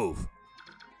 Move.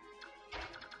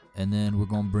 And then we're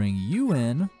going to bring you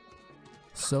in,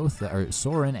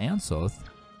 Soren and Soth.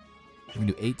 We can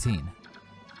do 18.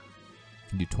 We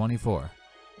can do 24.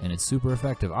 And it's super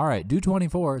effective. All right, do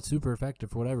 24. It's super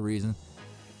effective for whatever reason.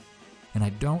 And I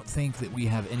don't think that we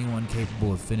have anyone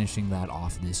capable of finishing that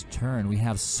off this turn. We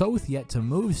have Soth yet to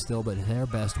move still, but their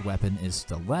best weapon is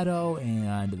Stiletto,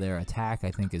 and their attack,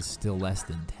 I think, is still less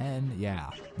than 10. Yeah,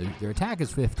 their attack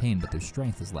is 15, but their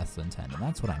strength is less than 10, and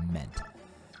that's what I meant.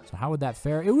 So how would that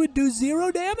fare? It would do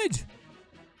 0 damage.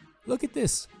 Look at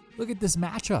this. Look at this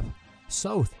matchup.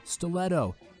 Soth,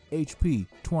 Stiletto, HP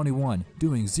 21,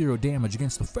 doing 0 damage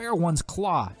against the Fair One's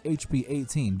Claw, HP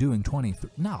 18, doing 23.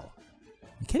 No.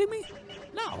 You kidding me?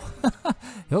 No.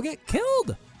 He'll get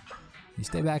killed. You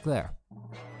stay back there.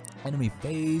 Enemy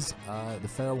phase. The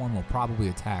Fair One will probably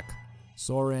attack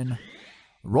Soren.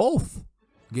 Rolf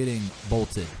getting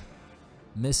bolted.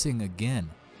 Missing again.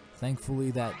 Thankfully,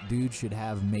 that dude should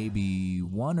have maybe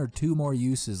 1 or 2 more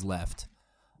uses left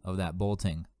of that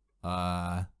bolting.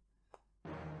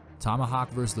 Tomahawk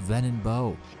versus the Venom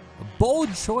Bow. A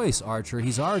bold choice, Archer.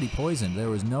 He's already poisoned. There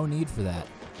was no need for that.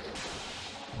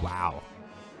 Wow.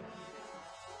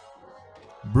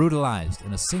 Brutalized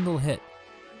in a single hit.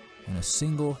 In a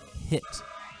single hit.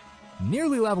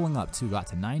 Nearly leveling up, too. Got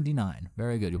to 99.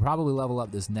 Very good. You'll probably level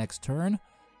up this next turn.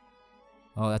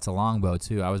 Oh, that's a longbow,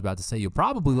 too. I was about to say you'll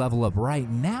probably level up right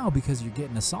now because you're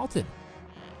getting assaulted.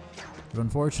 But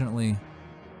unfortunately,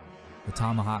 the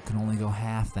Tomahawk can only go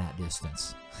half that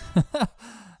distance.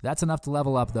 That's enough to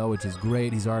level up, though, which is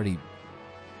great. He's already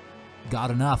got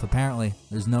enough, apparently.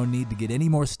 There's no need to get any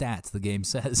more stats, the game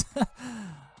says.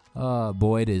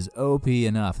 Boyd is OP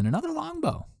enough. And another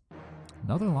longbow.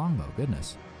 Another longbow,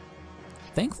 goodness.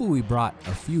 Thankfully, we brought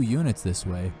a few units this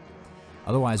way.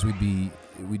 Otherwise, we'd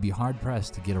be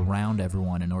hard-pressed to get around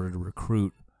everyone in order to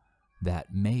recruit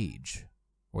that mage.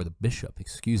 Or the bishop,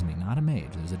 excuse me, not a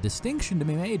mage. There's a distinction to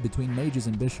be made between mages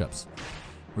and bishops.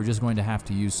 We're just going to have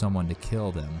to use someone to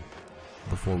kill them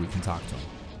before we can talk to them.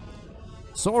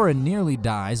 Soren nearly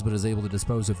dies, but is able to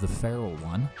dispose of the feral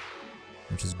one,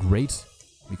 which is great,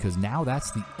 because now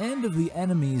that's the end of the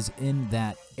enemies in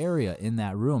that area, in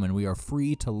that room, and we are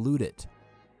free to loot it.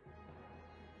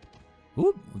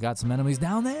 Oop, we got some enemies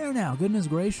down there now. Goodness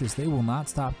gracious, they will not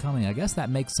stop coming. I guess that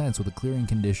makes sense with the clearing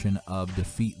condition of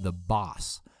defeat the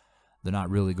boss. They're not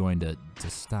really going to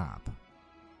stop.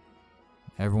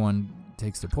 Everyone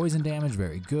takes their poison damage.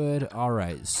 Very good. All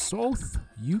right, Soth,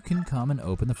 you can come and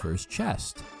open the first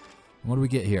chest. What do we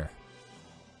get here?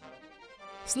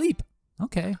 Sleep.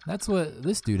 Okay, that's what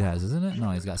this dude has, isn't it?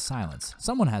 No, he's got silence.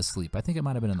 Someone has sleep. I think it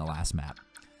might have been in the last map.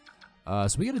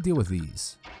 So we got to deal with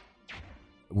these.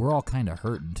 We're all kind of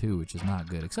hurting, too, which is not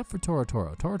good, except for Toro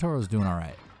Toro. Toro Toro's doing all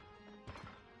right.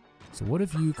 So what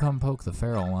if you come poke the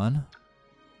feral one?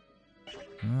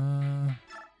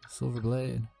 Silver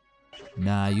Blade.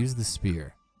 Nah, use the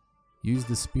spear. Use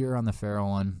the spear on the feral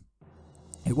one.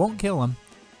 It won't kill him,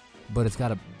 but it's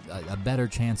got a better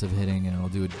chance of hitting, and it'll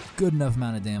do a good enough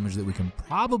amount of damage that we can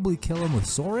probably kill him with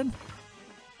Soren,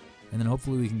 and then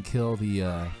hopefully we can kill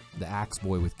the axe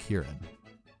boy with Kieran.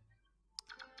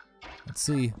 Let's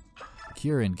see.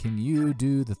 Kieran, can you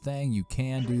do the thing? You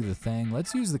can do the thing.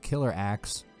 Let's use the killer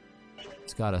axe.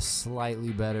 It's got a slightly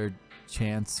better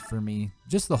chance for me.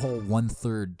 Just the whole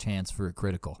 1/3 chance for a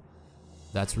critical.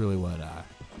 That's really what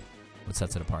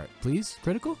sets it apart. Please?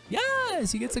 Critical?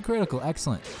 Yes! He gets a critical.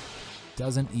 Excellent.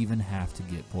 Doesn't even have to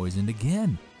get poisoned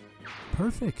again.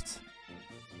 Perfect.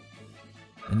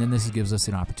 And then this gives us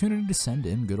an opportunity to send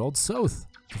in good old Soth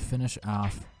to finish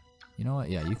off. You know what?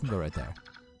 Yeah, you can go right there.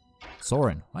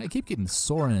 Soren. I keep getting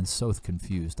Soren and Soth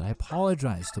confused. I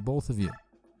apologize to both of you.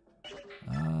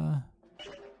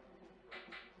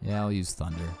 Yeah, I'll use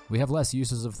Thunder. We have less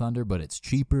uses of Thunder, but it's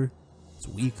cheaper. It's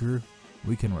weaker.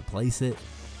 We can replace it.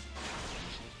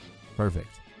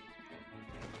 Perfect.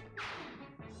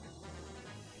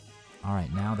 All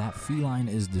right, now that feline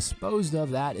is disposed of.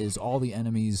 That is all the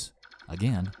enemies,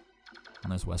 again,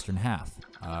 on this western half.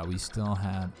 We still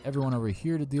have everyone over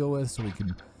here to deal with, so we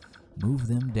can move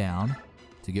them down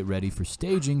to get ready for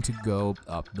staging to go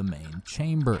up the main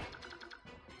chamber.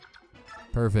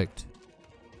 Perfect.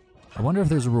 I wonder if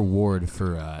there's a reward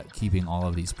for keeping all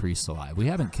of these priests alive. We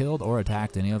haven't killed or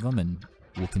attacked any of them, and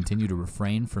we'll continue to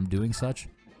refrain from doing such.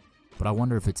 But I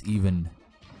wonder if it's even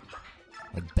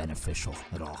like beneficial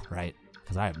at all, right?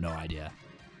 Because I have no idea.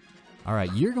 All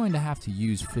right, you're going to have to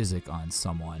use physic on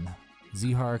someone.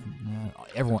 Zihar,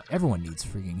 everyone needs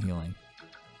freaking healing.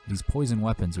 These poison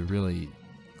weapons are really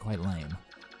quite lame.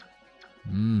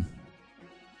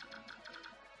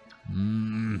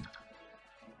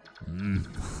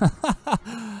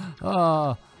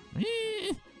 Oh,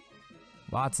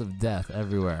 lots of death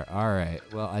everywhere. All right,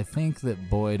 well, I think that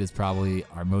Boyd is probably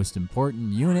our most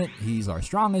important unit. He's our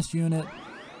strongest unit.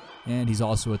 And he's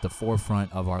also at the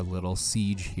forefront of our little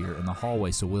siege here in the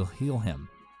hallway, so we'll heal him.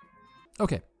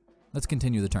 Okay, let's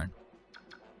continue the turn.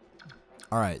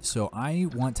 Alright, so I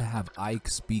want to have Ike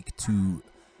speak to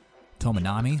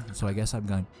Tomonami, so I guess I'm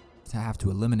going to have to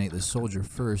eliminate this soldier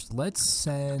first. Let's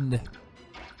send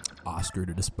Oscar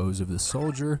to dispose of this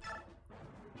soldier.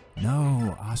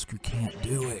 No, Oscar can't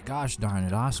do it. Gosh darn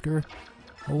it, Oscar.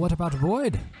 Well, what about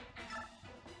Boyd?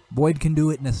 Boyd can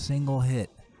do it in a single hit.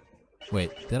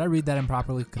 Wait, did I read that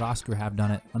improperly? Could Oscar have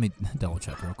done it? Let me double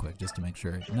check real quick just to make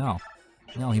sure. No,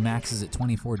 he maxes at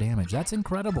 24 damage. That's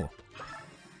incredible.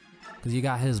 Because you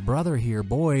got his brother here,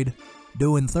 Boyd,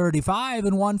 doing 35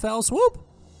 in one fell swoop.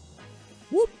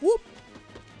 Whoop, whoop.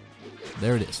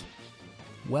 There it is.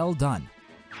 Well done.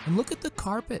 And look at the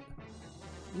carpet.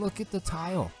 Look at the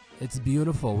tile. It's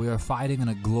beautiful. We are fighting in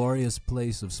a glorious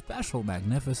place of special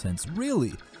magnificence.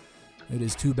 Really, it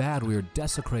is too bad we are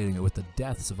desecrating it with the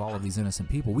deaths of all of these innocent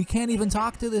people. We can't even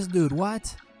talk to this dude.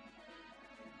 What?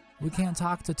 We can't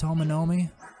talk to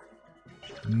Tomonami?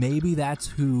 Maybe that's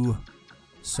who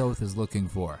Soth is looking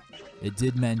for. It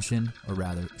did mention, or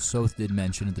rather, Soth did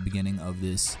mention at the beginning of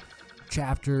this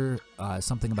chapter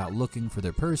something about looking for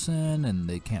their person and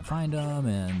they can't find them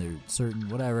and they're certain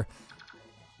whatever.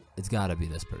 It's got to be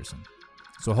this person.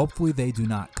 So hopefully they do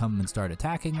not come and start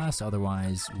attacking us,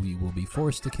 otherwise we will be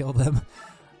forced to kill them.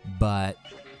 But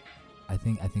I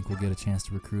think we'll get a chance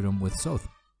to recruit them with Soth.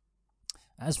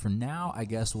 As for now, I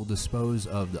guess we'll dispose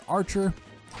of the archer,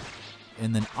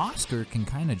 and then Oscar can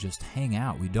kind of just hang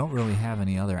out. We don't really have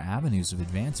any other avenues of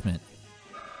advancement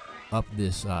up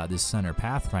this this center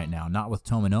path right now. Not with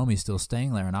Tomonami still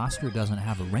staying there, and Oscar doesn't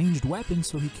have a ranged weapon,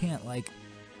 so he can't like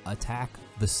attack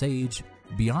the sage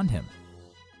beyond him.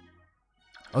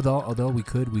 Although we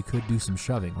could do some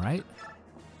shoving, right?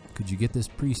 Could you get this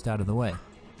priest out of the way?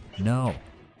 No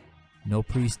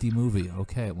priesty movie.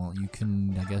 Okay, well you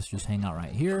can I guess just hang out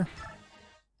right here,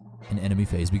 and enemy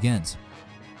phase begins.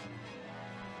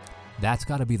 That's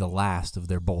got to be the last of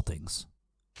their boltings.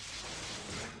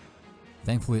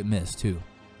 Thankfully it missed, too.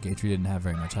 Gatry didn't have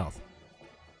very much health.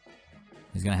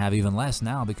 He's going to have even less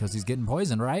now because he's getting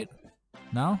poisoned, right?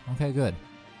 No? Okay, good.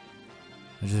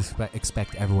 I just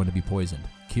expect everyone to be poisoned.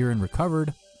 Kieran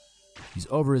recovered. He's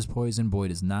over his poison.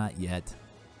 Boyd is not yet.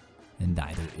 And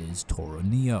neither is Toro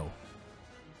Neo.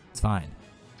 It's fine.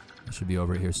 It should be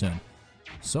over here soon.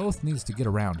 Soth needs to get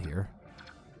around here.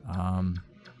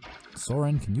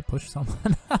 Soren, can you push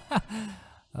someone?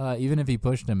 Even if he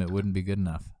pushed him, it wouldn't be good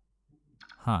enough.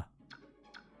 Huh.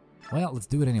 Well, let's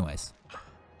do it anyways.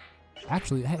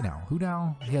 Actually, hey now, who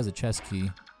now? He has a chest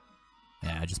key.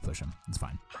 Yeah, just push him. It's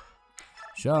fine.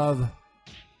 Shove.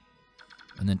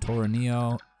 And then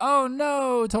Toroneo. Oh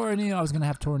no, Toroneo. I was going to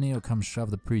have Toroneo come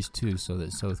shove the priest too so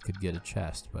that Soth could get a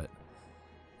chest, but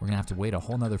we're going to have to wait a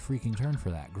whole nother freaking turn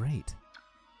for that. Great.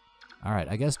 Alright,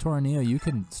 I guess Toroneo, you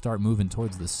can start moving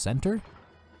towards the center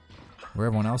where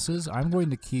everyone else is. I'm going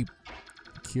to keep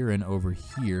Kieran over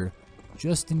here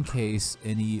just in case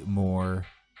any more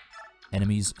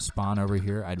enemies spawn over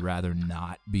here. I'd rather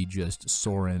not be just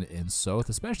Soren and Soth,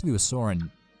 especially with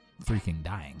Soren freaking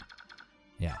dying.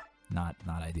 Yeah, not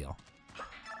ideal.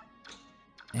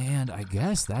 And I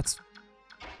guess that's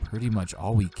pretty much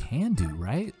all we can do,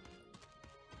 right?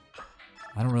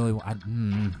 I don't really...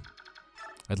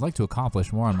 I'd like to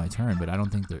accomplish more on my turn, but I don't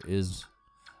think there is...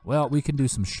 Well, we can do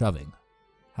some shoving.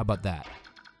 How about that?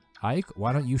 Ike,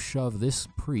 why don't you shove this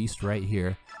priest right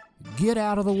here? Get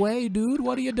out of the way, dude.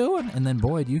 What are you doing? And then,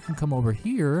 Boyd, you can come over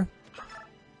here.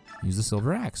 Use the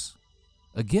silver axe.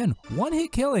 Again,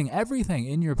 one-hit killing everything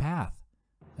in your path.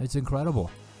 It's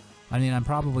incredible. I mean, I'm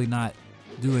probably not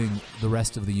doing the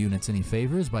rest of the units any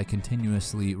favors by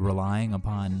continuously relying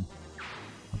upon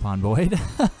Boyd.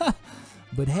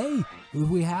 But hey, if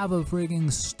we have a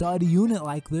frigging stud unit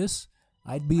like this,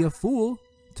 I'd be a fool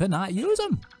to not use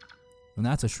them. And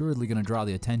that's assuredly going to draw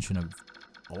the attention of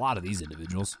a lot of these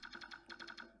individuals.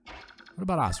 What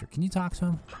about Oscar? Can you talk to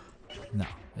him? No,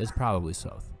 it's probably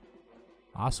Soth.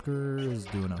 Oscar is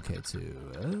doing okay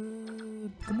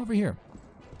too. Come over here.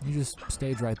 You just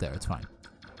stage right there. It's fine.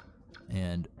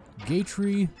 And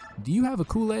Gatry, do you have a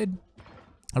Kool-Aid?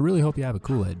 I really hope you have a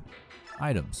Kool-Aid.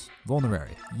 Items.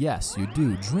 Vulnerary. Yes, you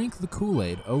do. Drink the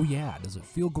Kool-Aid. Oh yeah. Does it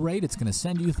feel great? It's going to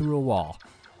send you through a wall.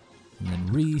 And then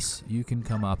Reese, you can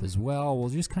come up as well. We'll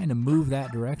just kind of move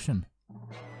that direction.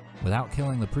 Without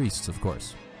killing the priests, of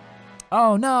course.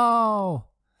 Oh no!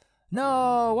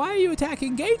 No! Why are you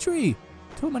attacking Gatry?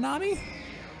 Tomonami?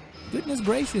 Goodness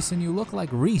gracious, and you look like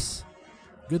Reese.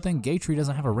 Good thing Gatry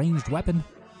doesn't have a ranged weapon.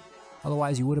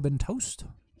 Otherwise, you would have been toast.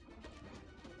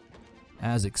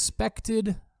 As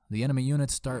expected, The enemy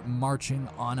units start marching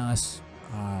on us.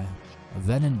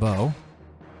 Venom Bow,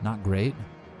 not great.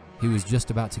 He was just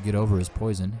about to get over his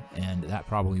poison, and that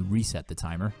probably reset the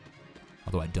timer.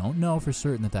 Although I don't know for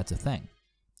certain that that's a thing.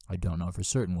 I don't know for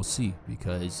certain. We'll see,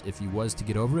 because if he was to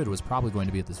get over it, it was probably going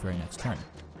to be at this very next turn.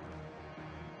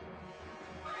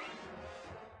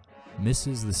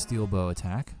 Misses the steel bow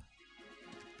attack.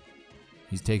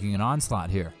 He's taking an onslaught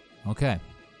here. Okay.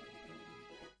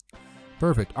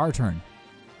 Perfect. Our turn.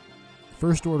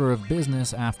 First order of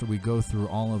business after we go through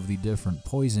all of the different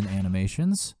poison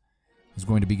animations is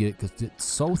going to be get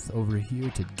Soth over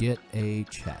here to get a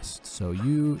chest. So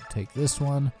you take this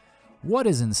one. What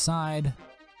is inside?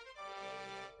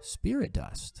 Spirit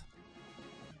dust.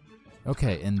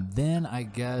 Okay, and then I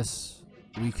guess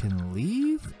we can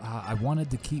leave? I wanted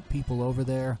to keep people over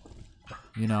there,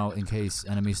 you know, in case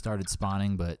enemies started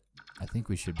spawning, but I think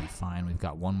we should be fine. We've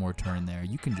got one more turn there.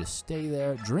 You can just stay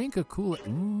there. Drink a Kool-Aid.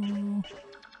 Ooh.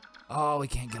 Oh, we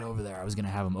can't get over there. I was going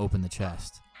to have him open the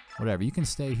chest. Whatever. You can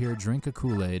stay here, drink a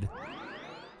Kool-Aid.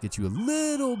 Get you a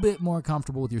little bit more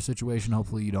comfortable with your situation.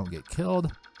 Hopefully you don't get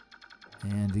killed.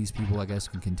 And these people, I guess,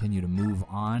 can continue to move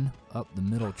on up the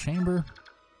middle chamber.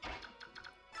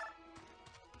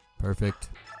 Perfect.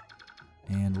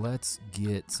 And let's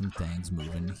get some things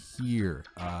moving here.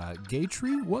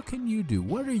 Gatry, what can you do?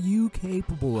 What are you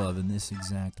capable of in this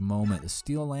exact moment? The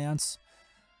Steel Lance?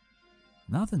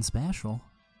 Nothing special.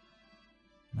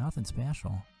 Nothing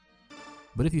special.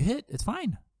 But if you hit, it's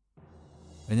fine.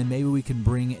 And then maybe we can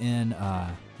bring in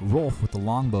Rolf with the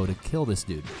longbow to kill this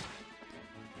dude.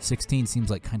 16 seems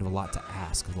like kind of a lot to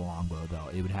ask of the longbow, though.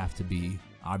 It would have to be,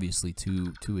 obviously,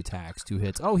 two attacks, 2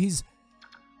 hits. Oh, he's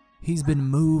been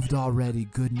moved already.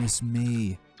 Goodness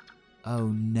me. Oh,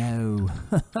 no.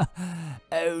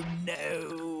 Oh,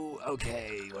 no.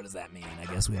 Okay, what does that mean?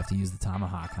 I guess we have to use the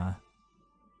tomahawk, huh?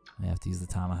 We have to use the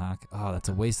tomahawk. Oh, that's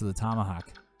a waste of the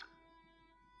tomahawk.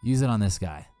 Use it on this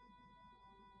guy.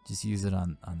 Just use it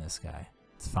on this guy.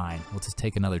 It's fine. We'll just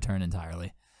take another turn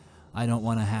entirely. I don't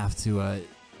want to have to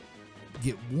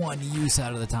get one use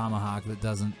out of the tomahawk that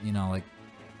doesn't, you know, like...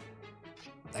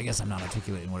 I guess I'm not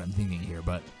articulating what I'm thinking here,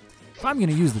 but... If I'm going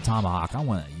to use the tomahawk, I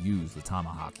want to use the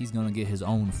tomahawk. He's going to get his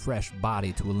own fresh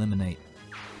body to eliminate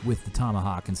with the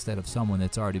tomahawk instead of someone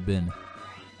that's already been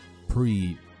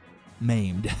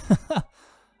pre-maimed.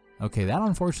 Okay, that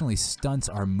unfortunately stunts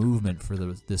our movement for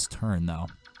this turn, though.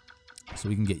 So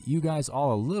we can get you guys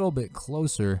all a little bit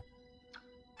closer.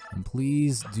 And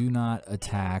please do not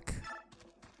attack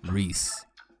Reese.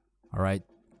 All right,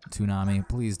 Toonami,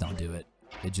 please don't do it.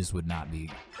 It just would not be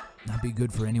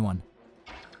good for anyone.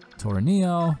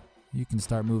 Torneo, you can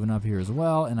start moving up here as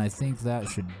well, and I think that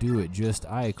should do it. Just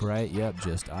Ike, right? Yep,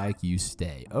 just Ike, you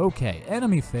stay. Okay,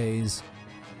 enemy phase.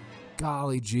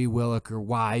 Golly gee Williker,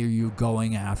 why are you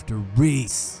going after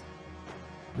Reese?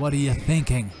 What are you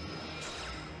thinking?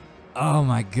 Oh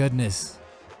my goodness.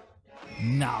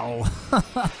 No.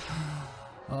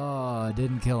 Oh, I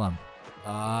didn't kill him.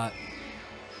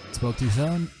 Spoke too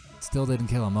soon? Still didn't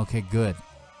kill him. Okay, good.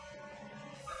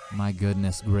 My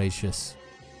goodness gracious.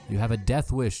 You have a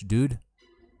death wish, dude.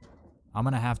 I'm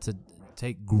going to have to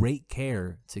take great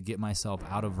care to get myself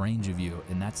out of range of you,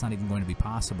 and that's not even going to be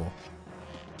possible.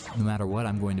 No matter what,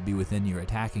 I'm going to be within your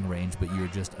attacking range, but you're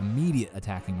just immediate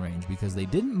attacking range because they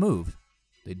didn't move.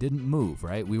 They didn't move,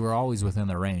 right? We were always within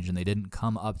their range, and they didn't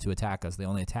come up to attack us. They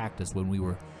only attacked us when we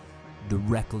were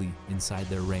directly inside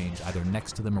their range, either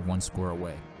next to them or 1 square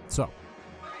away. So,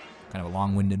 kind of a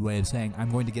long-winded way of saying I'm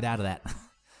going to get out of that.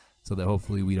 So that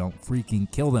hopefully we don't freaking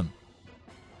kill them.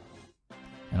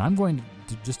 And I'm going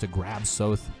to just to grab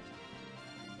Soth.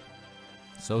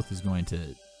 Soth is going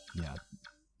to, yeah,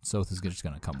 Soth is just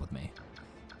going to come with me.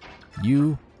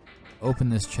 You open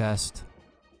this chest.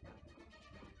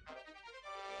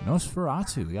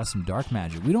 Nosferatu, we got some dark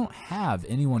magic. We don't have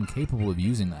anyone capable of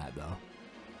using that, though.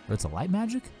 Or it's a light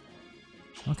magic?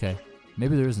 Okay,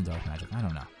 maybe there isn't dark magic, I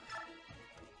don't know.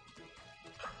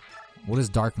 What is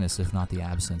darkness if not the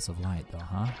absence of light, though,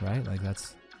 huh? Right? Like,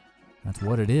 that's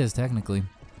what it is, technically.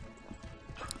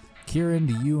 Kieran,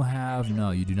 do you have...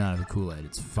 No, you do not have a Kool-Aid.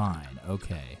 It's fine.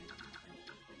 Okay.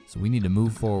 So we need to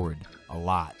move forward a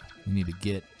lot. We need to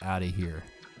get out of here.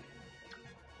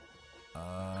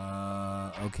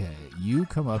 Okay. You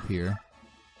come up here.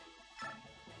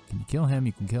 Can you kill him?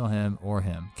 You can kill him or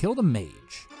him. Kill the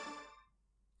mage.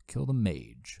 Kill the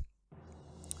mage.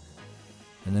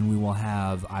 And then we will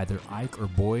have either Ike or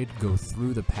Boyd go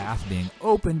through the path being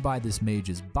opened by this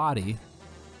mage's body.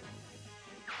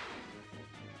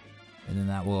 And then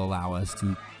that will allow us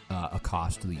to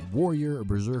accost the warrior or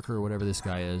berserker or whatever this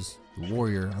guy is. The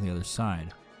warrior on the other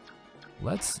side.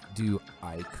 Let's do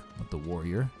Ike with the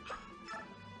warrior.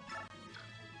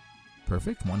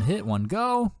 Perfect. One hit, one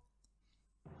go.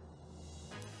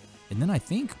 And then I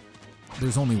think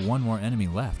there's only one more enemy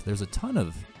left. There's a ton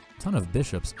of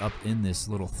bishops up in this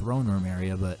little throne room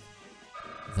area, but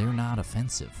they're not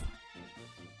offensive.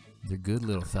 They're good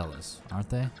little fellas, aren't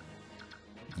they?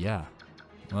 Yeah.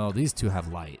 Well, these two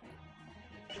have light.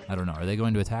 I don't know. Are they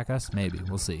going to attack us? Maybe.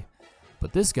 We'll see.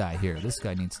 But this guy here, this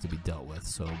guy needs to be dealt with.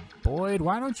 So, Boyd,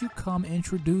 why don't you come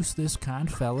introduce this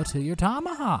kind fella to your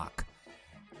tomahawk?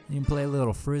 You can play a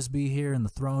little frisbee here in the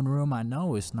throne room. I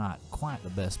know it's not quite the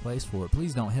best place for it.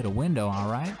 Please don't hit a window,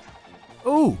 all right?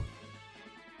 Ooh!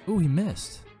 Ooh, he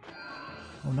missed.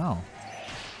 Oh, no.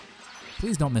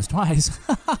 Please don't miss twice.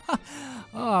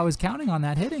 Oh, I was counting on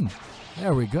that hitting.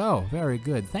 There we go. Very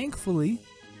good. Thankfully,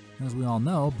 as we all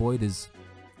know, Boyd is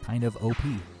kind of OP.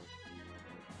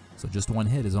 So just one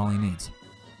hit is all he needs.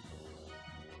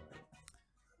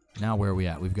 Now where are we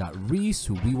at? We've got Reese,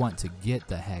 who we want to get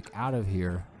the heck out of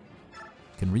here.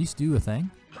 Can Reese do a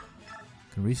thing?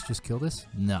 Can Reese just kill this?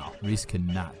 No, Reese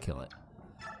cannot kill it.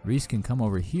 Reese can come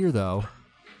over here, though.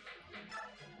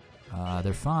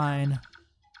 They're fine.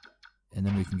 And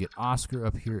then we can get Oscar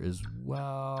up here as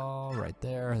well. Right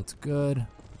there. That's good.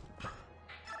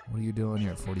 What are you doing?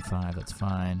 You're at 45. That's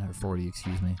fine. Or 40,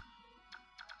 excuse me.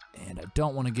 And I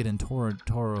don't want to get in Toro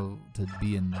to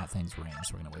be in that thing's range.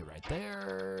 So we're going to wait right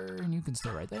there. And you can stay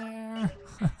right there.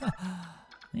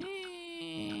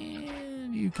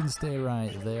 And you can stay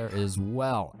right there as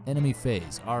well. Enemy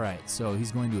phase. All right. So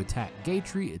he's going to attack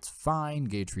Gatry. It's fine.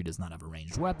 Gatry does not have a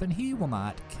ranged weapon. He will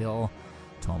not kill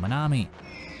Tomonami.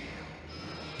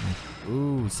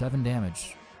 Ooh, 7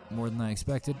 damage. More than I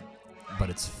expected, but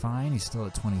it's fine. He's still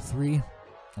at 23.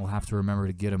 We'll have to remember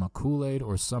to get him a Kool-Aid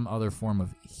or some other form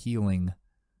of healing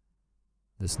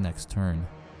this next turn.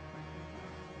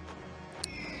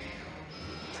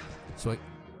 So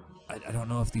I don't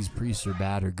know if these priests are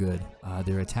bad or good.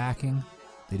 They're attacking.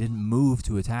 They didn't move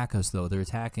to attack us, though. They're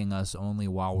attacking us only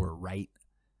while we're right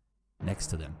next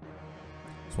to them.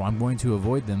 So I'm going to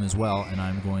avoid them as well, and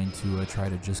I'm going to try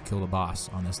to just kill the boss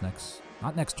on this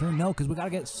not next turn, no, because we got to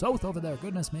get Soth over there.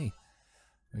 Goodness me.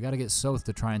 We got to get Soth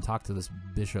to try and talk to this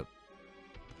bishop.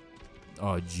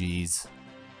 Oh, jeez.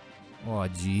 Oh,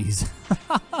 jeez.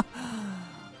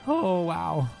 Oh,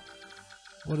 wow.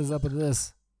 What is up with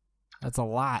this? That's a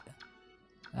lot.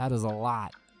 That is a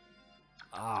lot.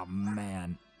 Oh,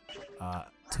 man.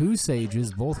 2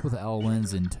 sages, both with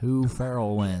Elwinds, and 2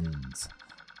 feral winds.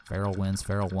 Feral winds,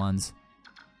 feral ones.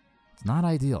 It's not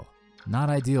ideal. Not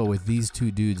ideal with these 2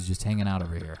 dudes just hanging out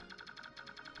over here.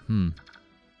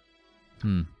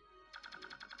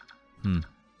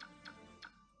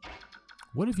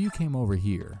 What if you came over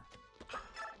here?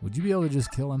 Would you be able to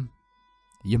just kill him?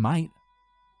 You might.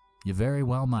 You very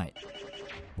well might.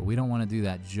 But we don't want to do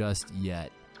that just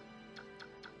yet.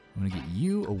 I'm going to get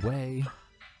you away.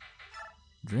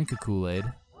 Drink a Kool-Aid.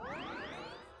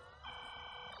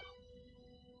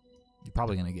 You're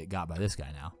probably going to get got by this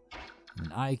guy now.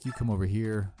 And Ike, you come over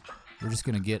here. We're just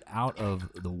going to get out of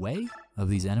the way of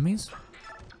these enemies.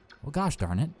 Well, gosh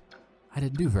darn it. I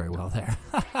didn't do very well there.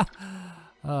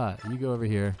 You go over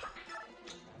here.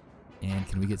 And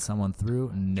can we get someone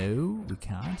through? No, we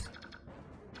can't.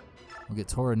 We'll get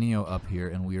Toronio up here,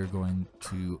 and we are going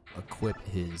to equip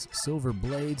his silver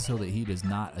blade so that he does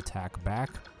not attack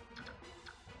back.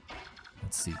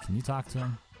 Let's see. Can you talk to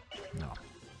him? No.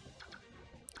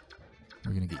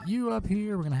 We're going to get you up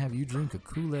here. We're going to have you drink a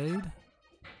Kool-Aid.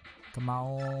 Come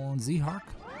on, Z-Hark.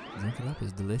 Drink it up.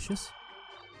 It's delicious.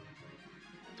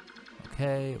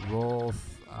 Okay,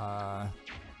 Rolf.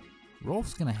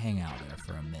 Rolf's going to hang out there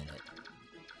for a minute.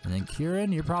 And then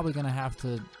Kieran, you're probably going to have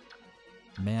to...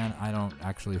 Man, I don't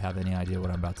actually have any idea what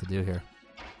I'm about to do here.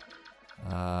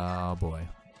 Oh, boy.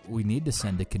 We need to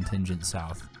send a contingent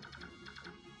south.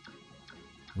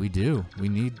 We do.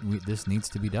 This needs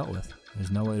to be dealt with.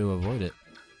 There's no way to avoid it.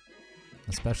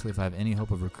 Especially if I have any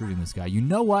hope of recruiting this guy. You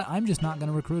know what? I'm just not going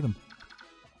to recruit him.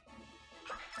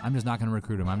 I'm just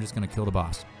going to kill the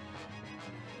boss.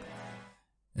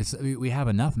 We have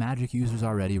enough magic users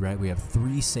already, right? We have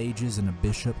 3 sages and a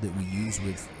bishop that we use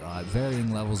with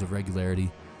varying levels of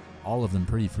regularity. All of them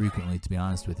pretty frequently, to be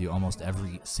honest with you. Almost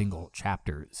every single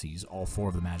chapter sees all 4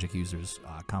 of the magic users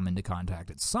come into contact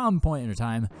at some point in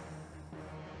time.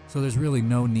 So there's really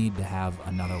no need to have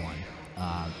another one.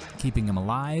 Keeping him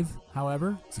alive,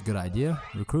 however, it's a good idea.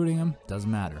 Recruiting him,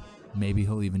 doesn't matter. Maybe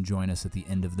he'll even join us at the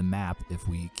end of the map if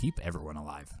we keep everyone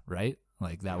alive, right?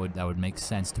 Like, that would make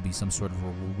sense to be some sort of a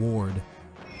reward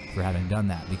for having done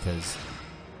that, because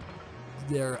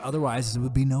otherwise, it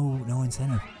would be no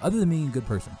incentive. Other than being a good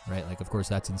person, right? Like, of course,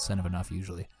 that's incentive enough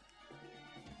usually.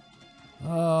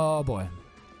 Oh, boy.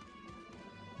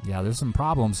 Yeah, there's some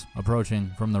problems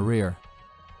approaching from the rear.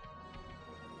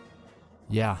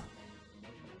 Yeah.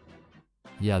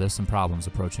 Yeah, there's some problems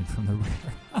approaching from the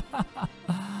rear.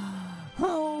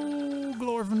 Oh,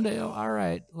 Glorfindale. All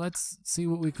right, let's see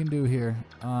what we can do here.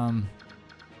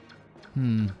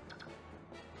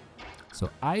 So,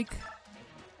 Ike,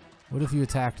 what if you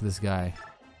attacked this guy?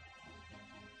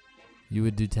 You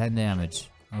would do 10 damage.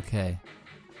 Okay.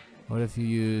 What if you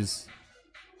use...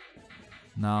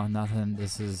 No, nothing.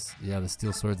 This is... Yeah, the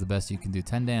steel sword's the best you can do.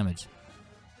 10 damage.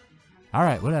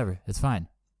 Alright, whatever. It's fine.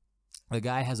 The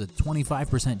guy has a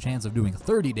 25% chance of doing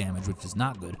 30 damage, which is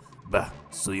not good. Bah,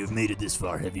 so you've made it this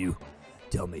far, have you?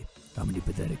 Tell me, how many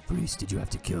pathetic priests did you have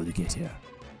to kill to get here?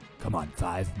 Come on,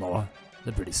 5 more?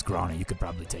 They're pretty scrawny. You could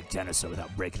probably take 10 or so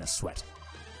without breaking a sweat.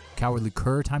 Cowardly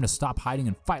cur, time to stop hiding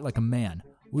and fight like a man.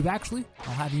 We've actually,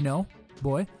 I'll have you know,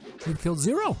 boy, we've killed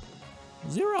 0.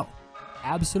 0.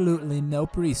 Absolutely no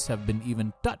priests have been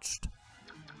even touched.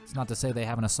 It's not to say they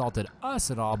haven't assaulted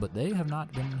us at all, but they have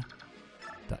not been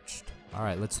touched. All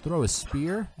right, let's throw a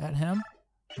spear at him.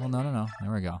 Well, no.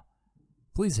 There we go.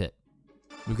 Please hit.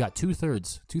 We've got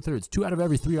 2/3. 2/3. 2 out of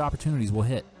every 3 opportunities will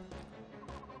hit.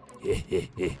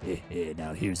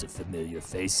 Now here's a familiar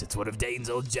face. It's one of Dane's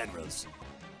old generals.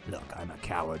 Look, I'm a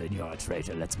coward and you're a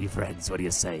traitor. Let's be friends. What do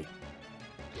you say?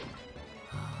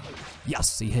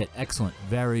 Yes, he hit. Excellent.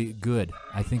 Very good.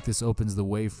 I think this opens the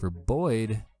way for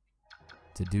Boyd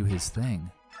to do his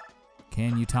thing.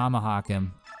 Can you tomahawk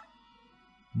him?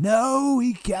 No,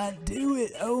 he can't do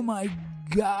it. Oh my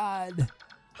God.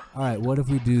 All right, what if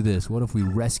we do this? What if we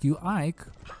rescue Ike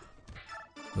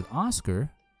with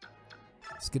Oscar?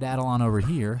 Skedaddle on over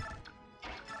here.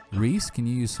 Reese, can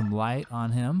you use some light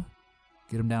on him?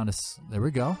 Get him down to... There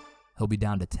we go. He'll be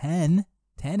down to 10.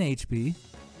 10 HP.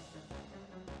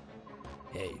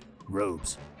 Hey,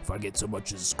 Robes, if I get so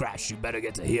much as a scratch, you better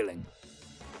get to healing.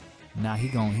 Nah, he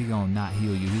gon' not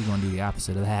heal you. He's gonna do the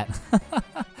opposite of that.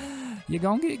 You're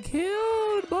gonna get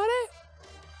killed, buddy.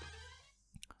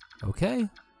 Okay.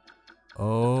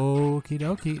 Okie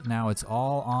dokie. Now it's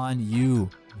all on you,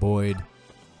 Boyd.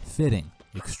 Fitting.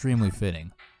 Extremely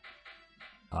fitting.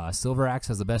 Silver Axe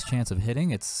has the best chance of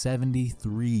hitting. It's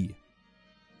 73.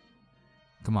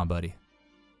 Come on, buddy.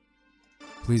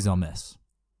 Please don't miss.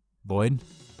 Boyd?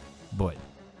 Boyd.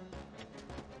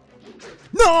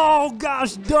 No!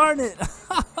 Gosh darn it!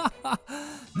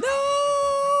 No!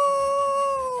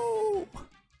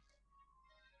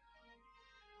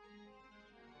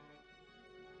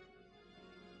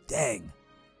 Dang.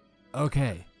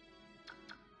 Okay.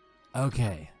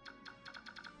 Okay.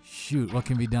 Shoot, what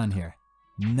can be done here?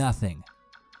 Nothing.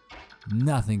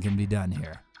 Nothing can be done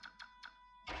here.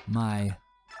 My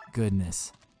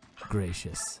goodness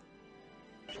gracious.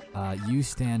 You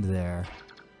stand there.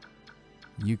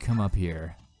 You come up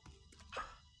here.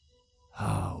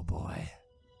 Oh boy.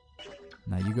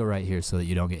 Now you go right here so that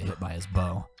you don't get hit by his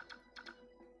bow.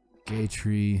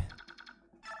 Gaytree.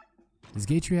 Does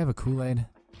Gaytree have a Kool-Aid?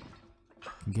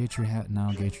 Can Gaytree have... No,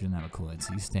 Gaytree doesn't have a Kool-Aid,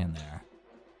 so you stand there.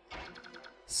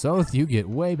 Soth, you get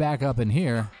way back up in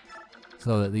here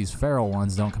so that these feral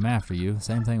ones don't come after you.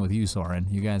 Same thing with you, Soren.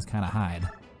 You guys kind of hide.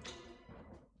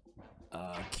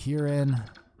 Kieran.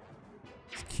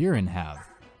 Does Kieran have?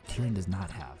 Kieran does not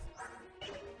have.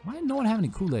 Why did no one have any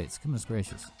Kool-Aids? Goodness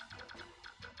gracious.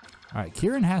 Alright,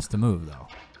 Kieran has to move, though.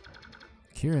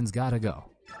 Kieran's got to go.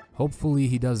 Hopefully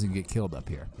he doesn't get killed up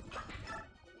here.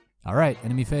 Alright,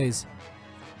 enemy phase.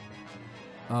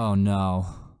 Oh, no.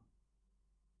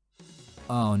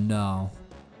 Oh, no.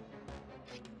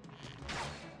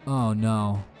 Oh,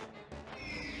 no.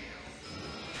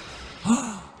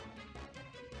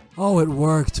 Oh, it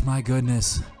worked, my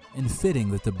goodness. And fitting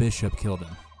that the bishop killed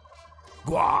him.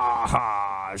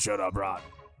 Gwaha! Should have brought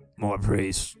more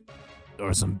priests.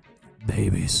 Or some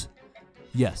babies.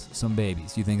 Yes, some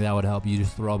babies. You think that would help? You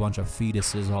just throw a bunch of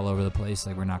fetuses all over the place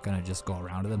like we're not going to just go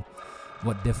around to them?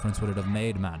 What difference would it have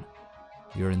made, man?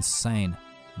 You're insane.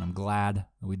 And I'm glad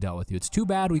that we dealt with you. It's too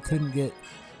bad we couldn't get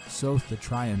Soth to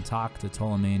try and talk to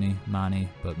Ptolemy, Mani,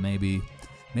 but maybe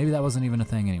that wasn't even a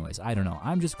thing anyways. I don't know.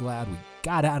 I'm just glad we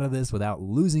got out of this without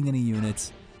losing any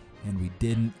units, and we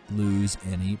didn't lose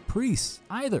any priests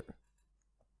either.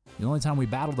 The only time we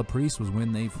battled the priests was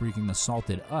when they freaking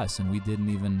assaulted us, and we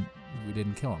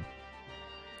didn't kill them.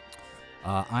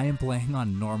 I am playing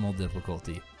on normal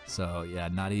difficulty, so yeah,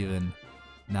 not even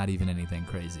anything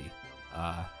crazy.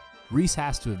 Reese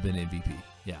has to have been MVP.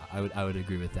 Yeah, I would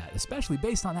agree with that, especially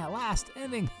based on that last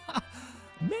ending.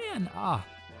 Man,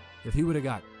 if he would have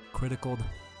got criticaled,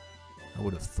 I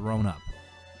would have thrown up.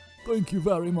 Thank you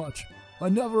very much. I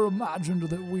never imagined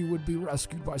that we would be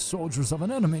rescued by soldiers of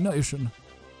an enemy nation.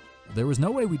 There was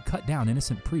no way we'd cut down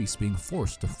innocent priests being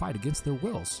forced to fight against their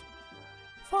wills.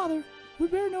 Father, we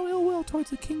bear no ill will towards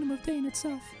the kingdom of Dane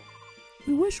itself.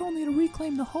 We wish only to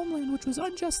reclaim the homeland which was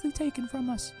unjustly taken from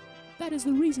us. That is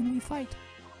the reason we fight.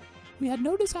 We had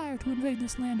no desire to invade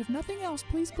this land. If nothing else,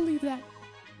 please believe that.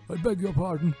 I beg your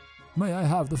pardon. May I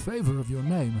have the favor of your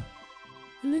name?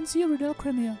 Elincia Riddell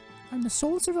Crimea. I'm the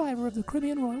sole survivor of the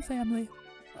Crimean royal family.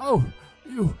 Oh,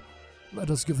 you. Let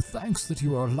us give thanks that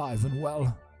you are alive and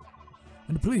well.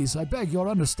 And please, I beg your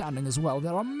understanding as well.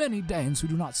 There are many Danes who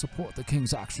do not support the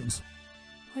king's actions.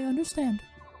 I understand.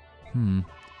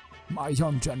 My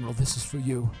young general, this is for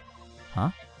you.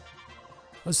 Huh?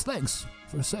 As thanks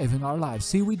for saving our lives.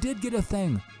 See, we did get a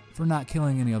thing for not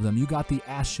killing any of them. You got the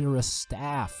Ashera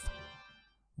staff.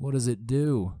 What does it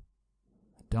do?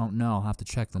 I don't know. I'll have to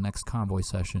check the next convoy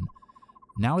session.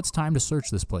 Now it's time to search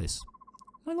this place.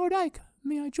 My Lord Ike,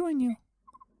 may I join you?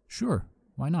 Sure.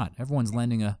 Why not? Everyone's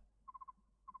lending a...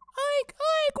 Ike,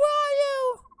 where are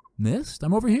you? Mist?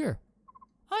 I'm over here.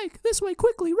 Ike, this way,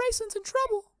 quickly. Rayson's in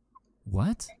trouble.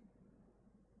 What?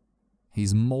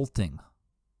 He's molting.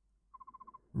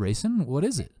 Rayson, what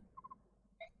is it?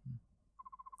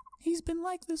 He's been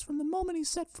like this from the moment he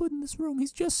set foot in this room.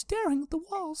 He's just staring at the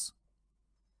walls.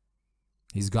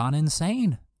 He's gone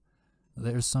insane.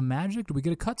 There's some magic. Do we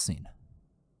get a cutscene?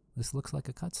 This looks like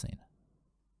a cutscene.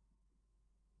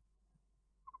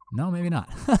 No, maybe not.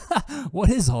 What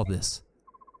is all this?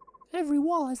 Every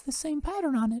wall has the same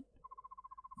pattern on it.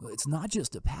 It's not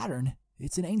just a pattern.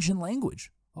 It's an ancient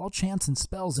language. All chants and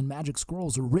spells and magic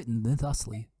scrolls are written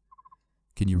thusly.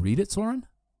 Can you read it, Soren?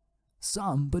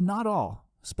 Some, but not all.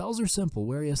 Spells are simple,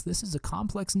 whereas this is a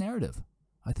complex narrative.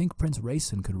 I think Prince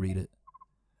Rayson could read it.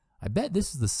 I bet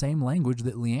this is the same language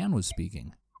that Leanne was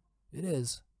speaking. It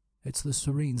is. It's the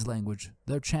Serene's language.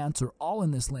 Their chants are all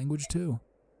in this language, too.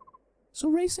 So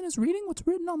Rayson is reading what's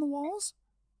written on the walls?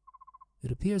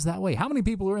 It appears that way. How many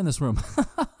people are in this room?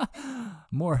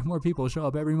 More people show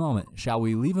up every moment. Shall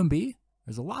we leave him be?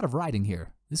 There's a lot of writing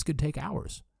here. This could take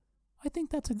hours. I think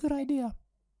that's a good idea.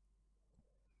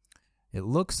 It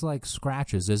looks like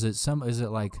scratches. Is it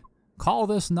like, call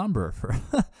this number for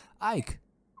Ike?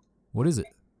 What is it?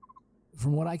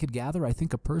 From what I could gather, I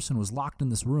think a person was locked in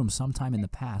this room sometime in the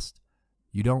past.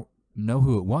 You don't know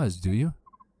who it was, do you?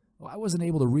 Well, I wasn't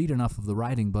able to read enough of the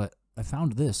writing, but I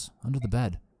found this under the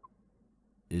bed.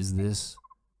 Is this?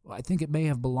 Well, I think it may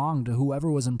have belonged to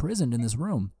whoever was imprisoned in this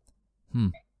room.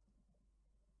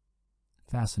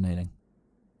 Fascinating.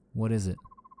 What is it?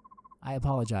 I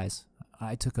apologize.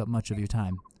 I took up much of your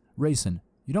time. Rayson,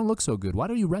 you don't look so good. Why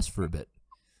don't you rest for a bit?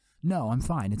 No, I'm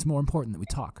fine. It's more important that we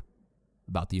talk.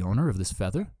 About the owner of this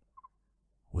feather?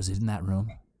 Was it in that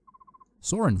room?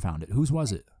 Soren found it. Whose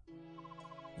was it?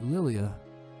 Lilia,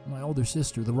 my older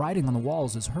sister. The writing on the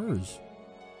walls is hers.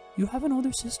 You have an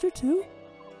older sister, too?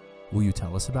 Will you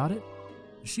tell us about it?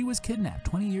 She was kidnapped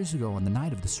 20 years ago on the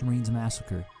night of the Serene's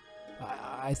massacre.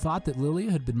 I thought that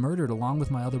Lilia had been murdered along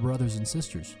with my other brothers and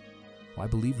sisters. Well, I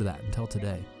believed that until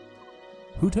today.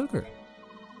 Who took her?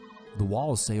 The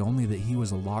walls say only that he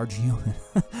was a large human.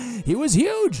 He was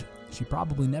huge! She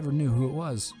probably never knew who it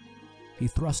was. He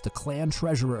thrust a clan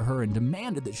treasure at her and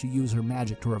demanded that she use her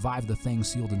magic to revive the thing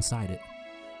sealed inside it.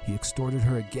 He extorted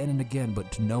her again and again,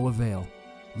 but to no avail.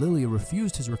 Lilia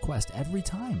refused his request every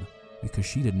time because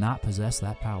she did not possess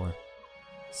that power.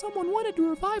 Someone wanted to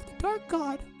revive the Dark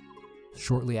God.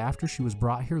 Shortly after she was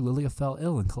brought here, Lilia fell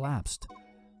ill and collapsed.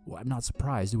 Well, I'm not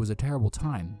surprised. It was a terrible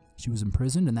time. She was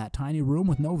imprisoned in that tiny room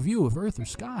with no view of earth or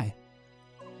sky.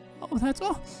 Oh, that's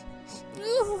all.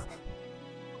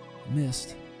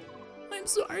 Mist. I'm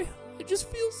sorry. I just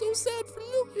feel so sad for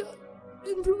Lilia.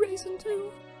 And for Rayson,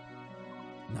 too.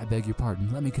 I beg your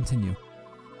pardon. Let me continue.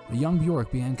 A young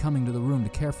Bjork began coming to the room to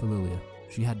care for Lilia.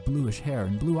 She had bluish hair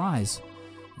and blue eyes,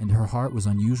 and her heart was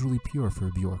unusually pure for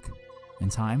a Bjork. In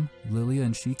time, Lilia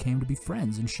and she came to be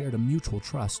friends and shared a mutual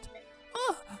trust.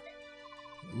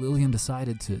 Lillian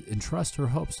decided to entrust her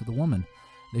hopes to the woman.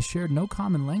 They shared no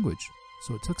common language,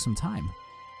 so it took some time.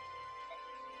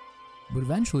 But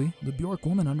eventually, the Bjork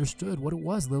woman understood what it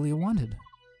was Lilia wanted,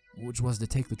 which was to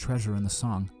take the treasure in the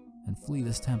song and flee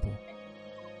this temple.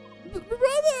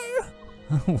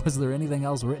 Brother! Was there anything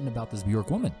else written about this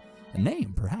Bjork woman? A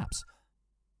name, perhaps?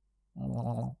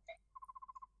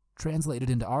 Translated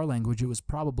into our language, it was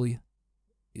probably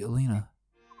Elena.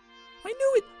 I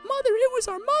knew it! Mother! It was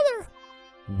our mother!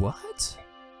 What?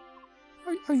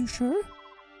 Are you sure?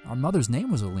 Our mother's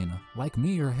name was Elena. Like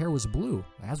me, her hair was blue,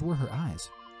 as were her eyes.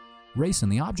 Rayson,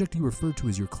 the object you referred to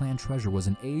as your clan treasure was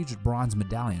an aged bronze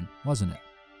medallion, wasn't it?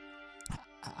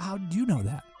 How did you know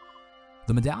that?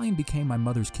 The medallion became my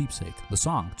mother's keepsake. The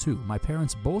song, too. My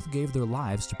parents both gave their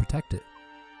lives to protect it.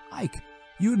 Ike,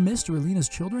 you and Mr. Alina's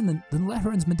children? Then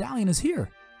Leheron's medallion is here.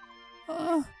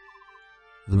 The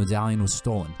medallion was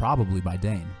stolen, probably by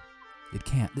Dane. It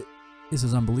can't. This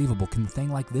is unbelievable. Can a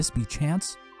thing like this be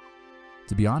chance?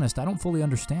 To be honest, I don't fully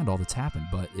understand all that's happened,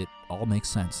 but it all makes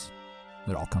sense.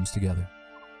 It all comes together.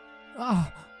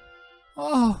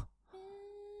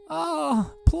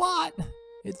 Plot!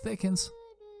 It thickens.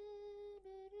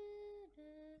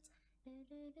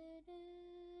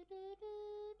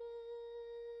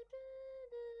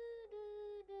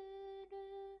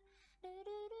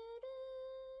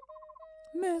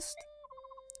 Missed.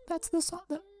 That's the song.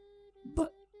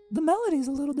 But the melody's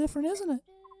a little different, isn't it?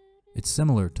 It's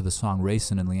similar to the song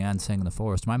Rayson and Leanne sang in the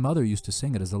forest. My mother used to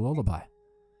sing it as a lullaby.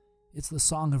 It's the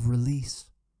song of release,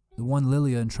 the one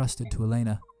Lilia entrusted to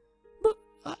Elena. But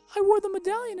I wore the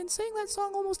medallion and sang that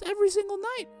song almost every single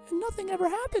night, and nothing ever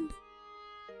happened.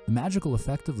 The magical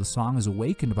effect of the song is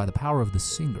awakened by the power of the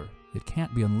singer. It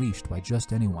can't be unleashed by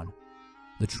just anyone.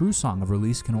 The true song of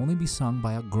release can only be sung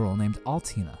by a girl named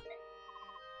Altina.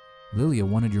 Lilia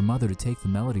wanted your mother to take the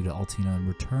melody to Altina and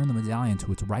return the medallion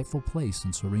to its rightful place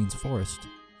in Serene's forest.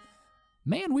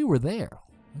 Man, we were there.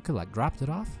 We could dropped it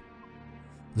off.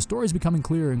 The story's becoming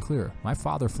clearer and clearer. My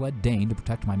father fled Dane to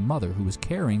protect my mother, who was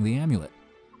carrying the amulet.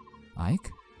 Ike,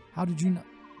 how did you know?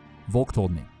 Volk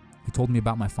told me. He told me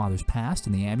about my father's past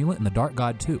and the amulet and the Dark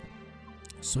God too.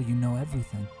 So you know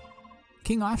everything.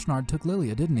 King Ashnard took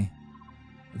Lilia, didn't he?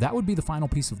 That would be the final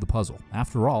piece of the puzzle.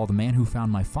 After all, the man who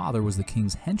found my father was the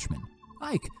king's henchman.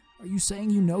 Ike, are you saying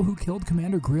you know who killed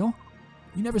Commander Grill?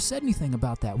 You never said anything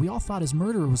about that. We all thought his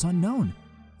murderer was unknown.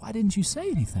 Why didn't you say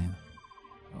anything?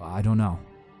 I don't know.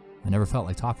 I never felt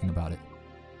like talking about it.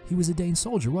 He was a Dane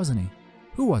soldier, wasn't he?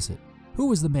 Who was it? Who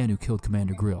was the man who killed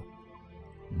Commander Grill?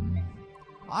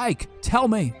 Ike, tell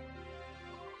me!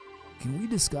 Can we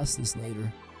discuss this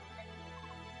later?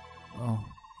 Oh,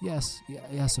 yes,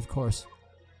 of course.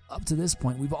 Up to this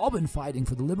point, we've all been fighting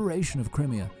for the liberation of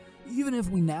Crimea. Even if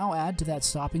we now add to that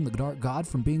stopping the Dark God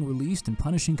from being released and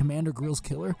punishing Commander Grill's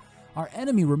killer, our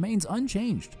enemy remains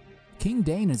unchanged. King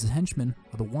Dane and his henchmen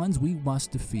are the ones we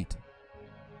must defeat.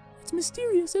 It's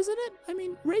mysterious, isn't it? I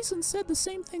mean, Rayson said the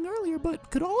same thing earlier,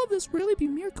 but could all of this really be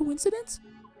mere coincidence?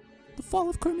 The fall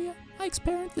of Crimea, Ike's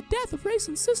parent, the death of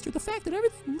Rayson's sister, the fact that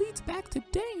everything leads back to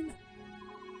Dane.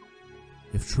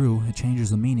 If true, it changes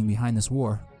the meaning behind this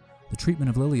war. The treatment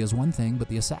of Lilia is one thing, but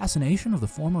the assassination of the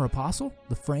former apostle,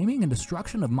 the framing and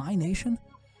destruction of my nation?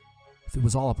 If it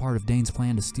was all a part of Dane's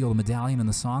plan to steal the medallion and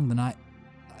the song, then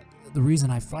the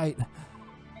reason I fight...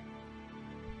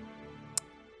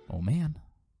 Oh man.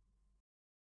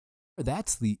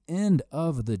 That's the end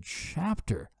of the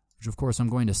chapter, which of course I'm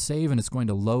going to save and it's going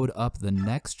to load up the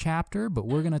next chapter, but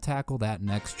we're going to tackle that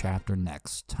next chapter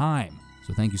next time.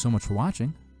 So thank you so much for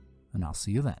watching, and I'll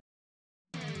see you then.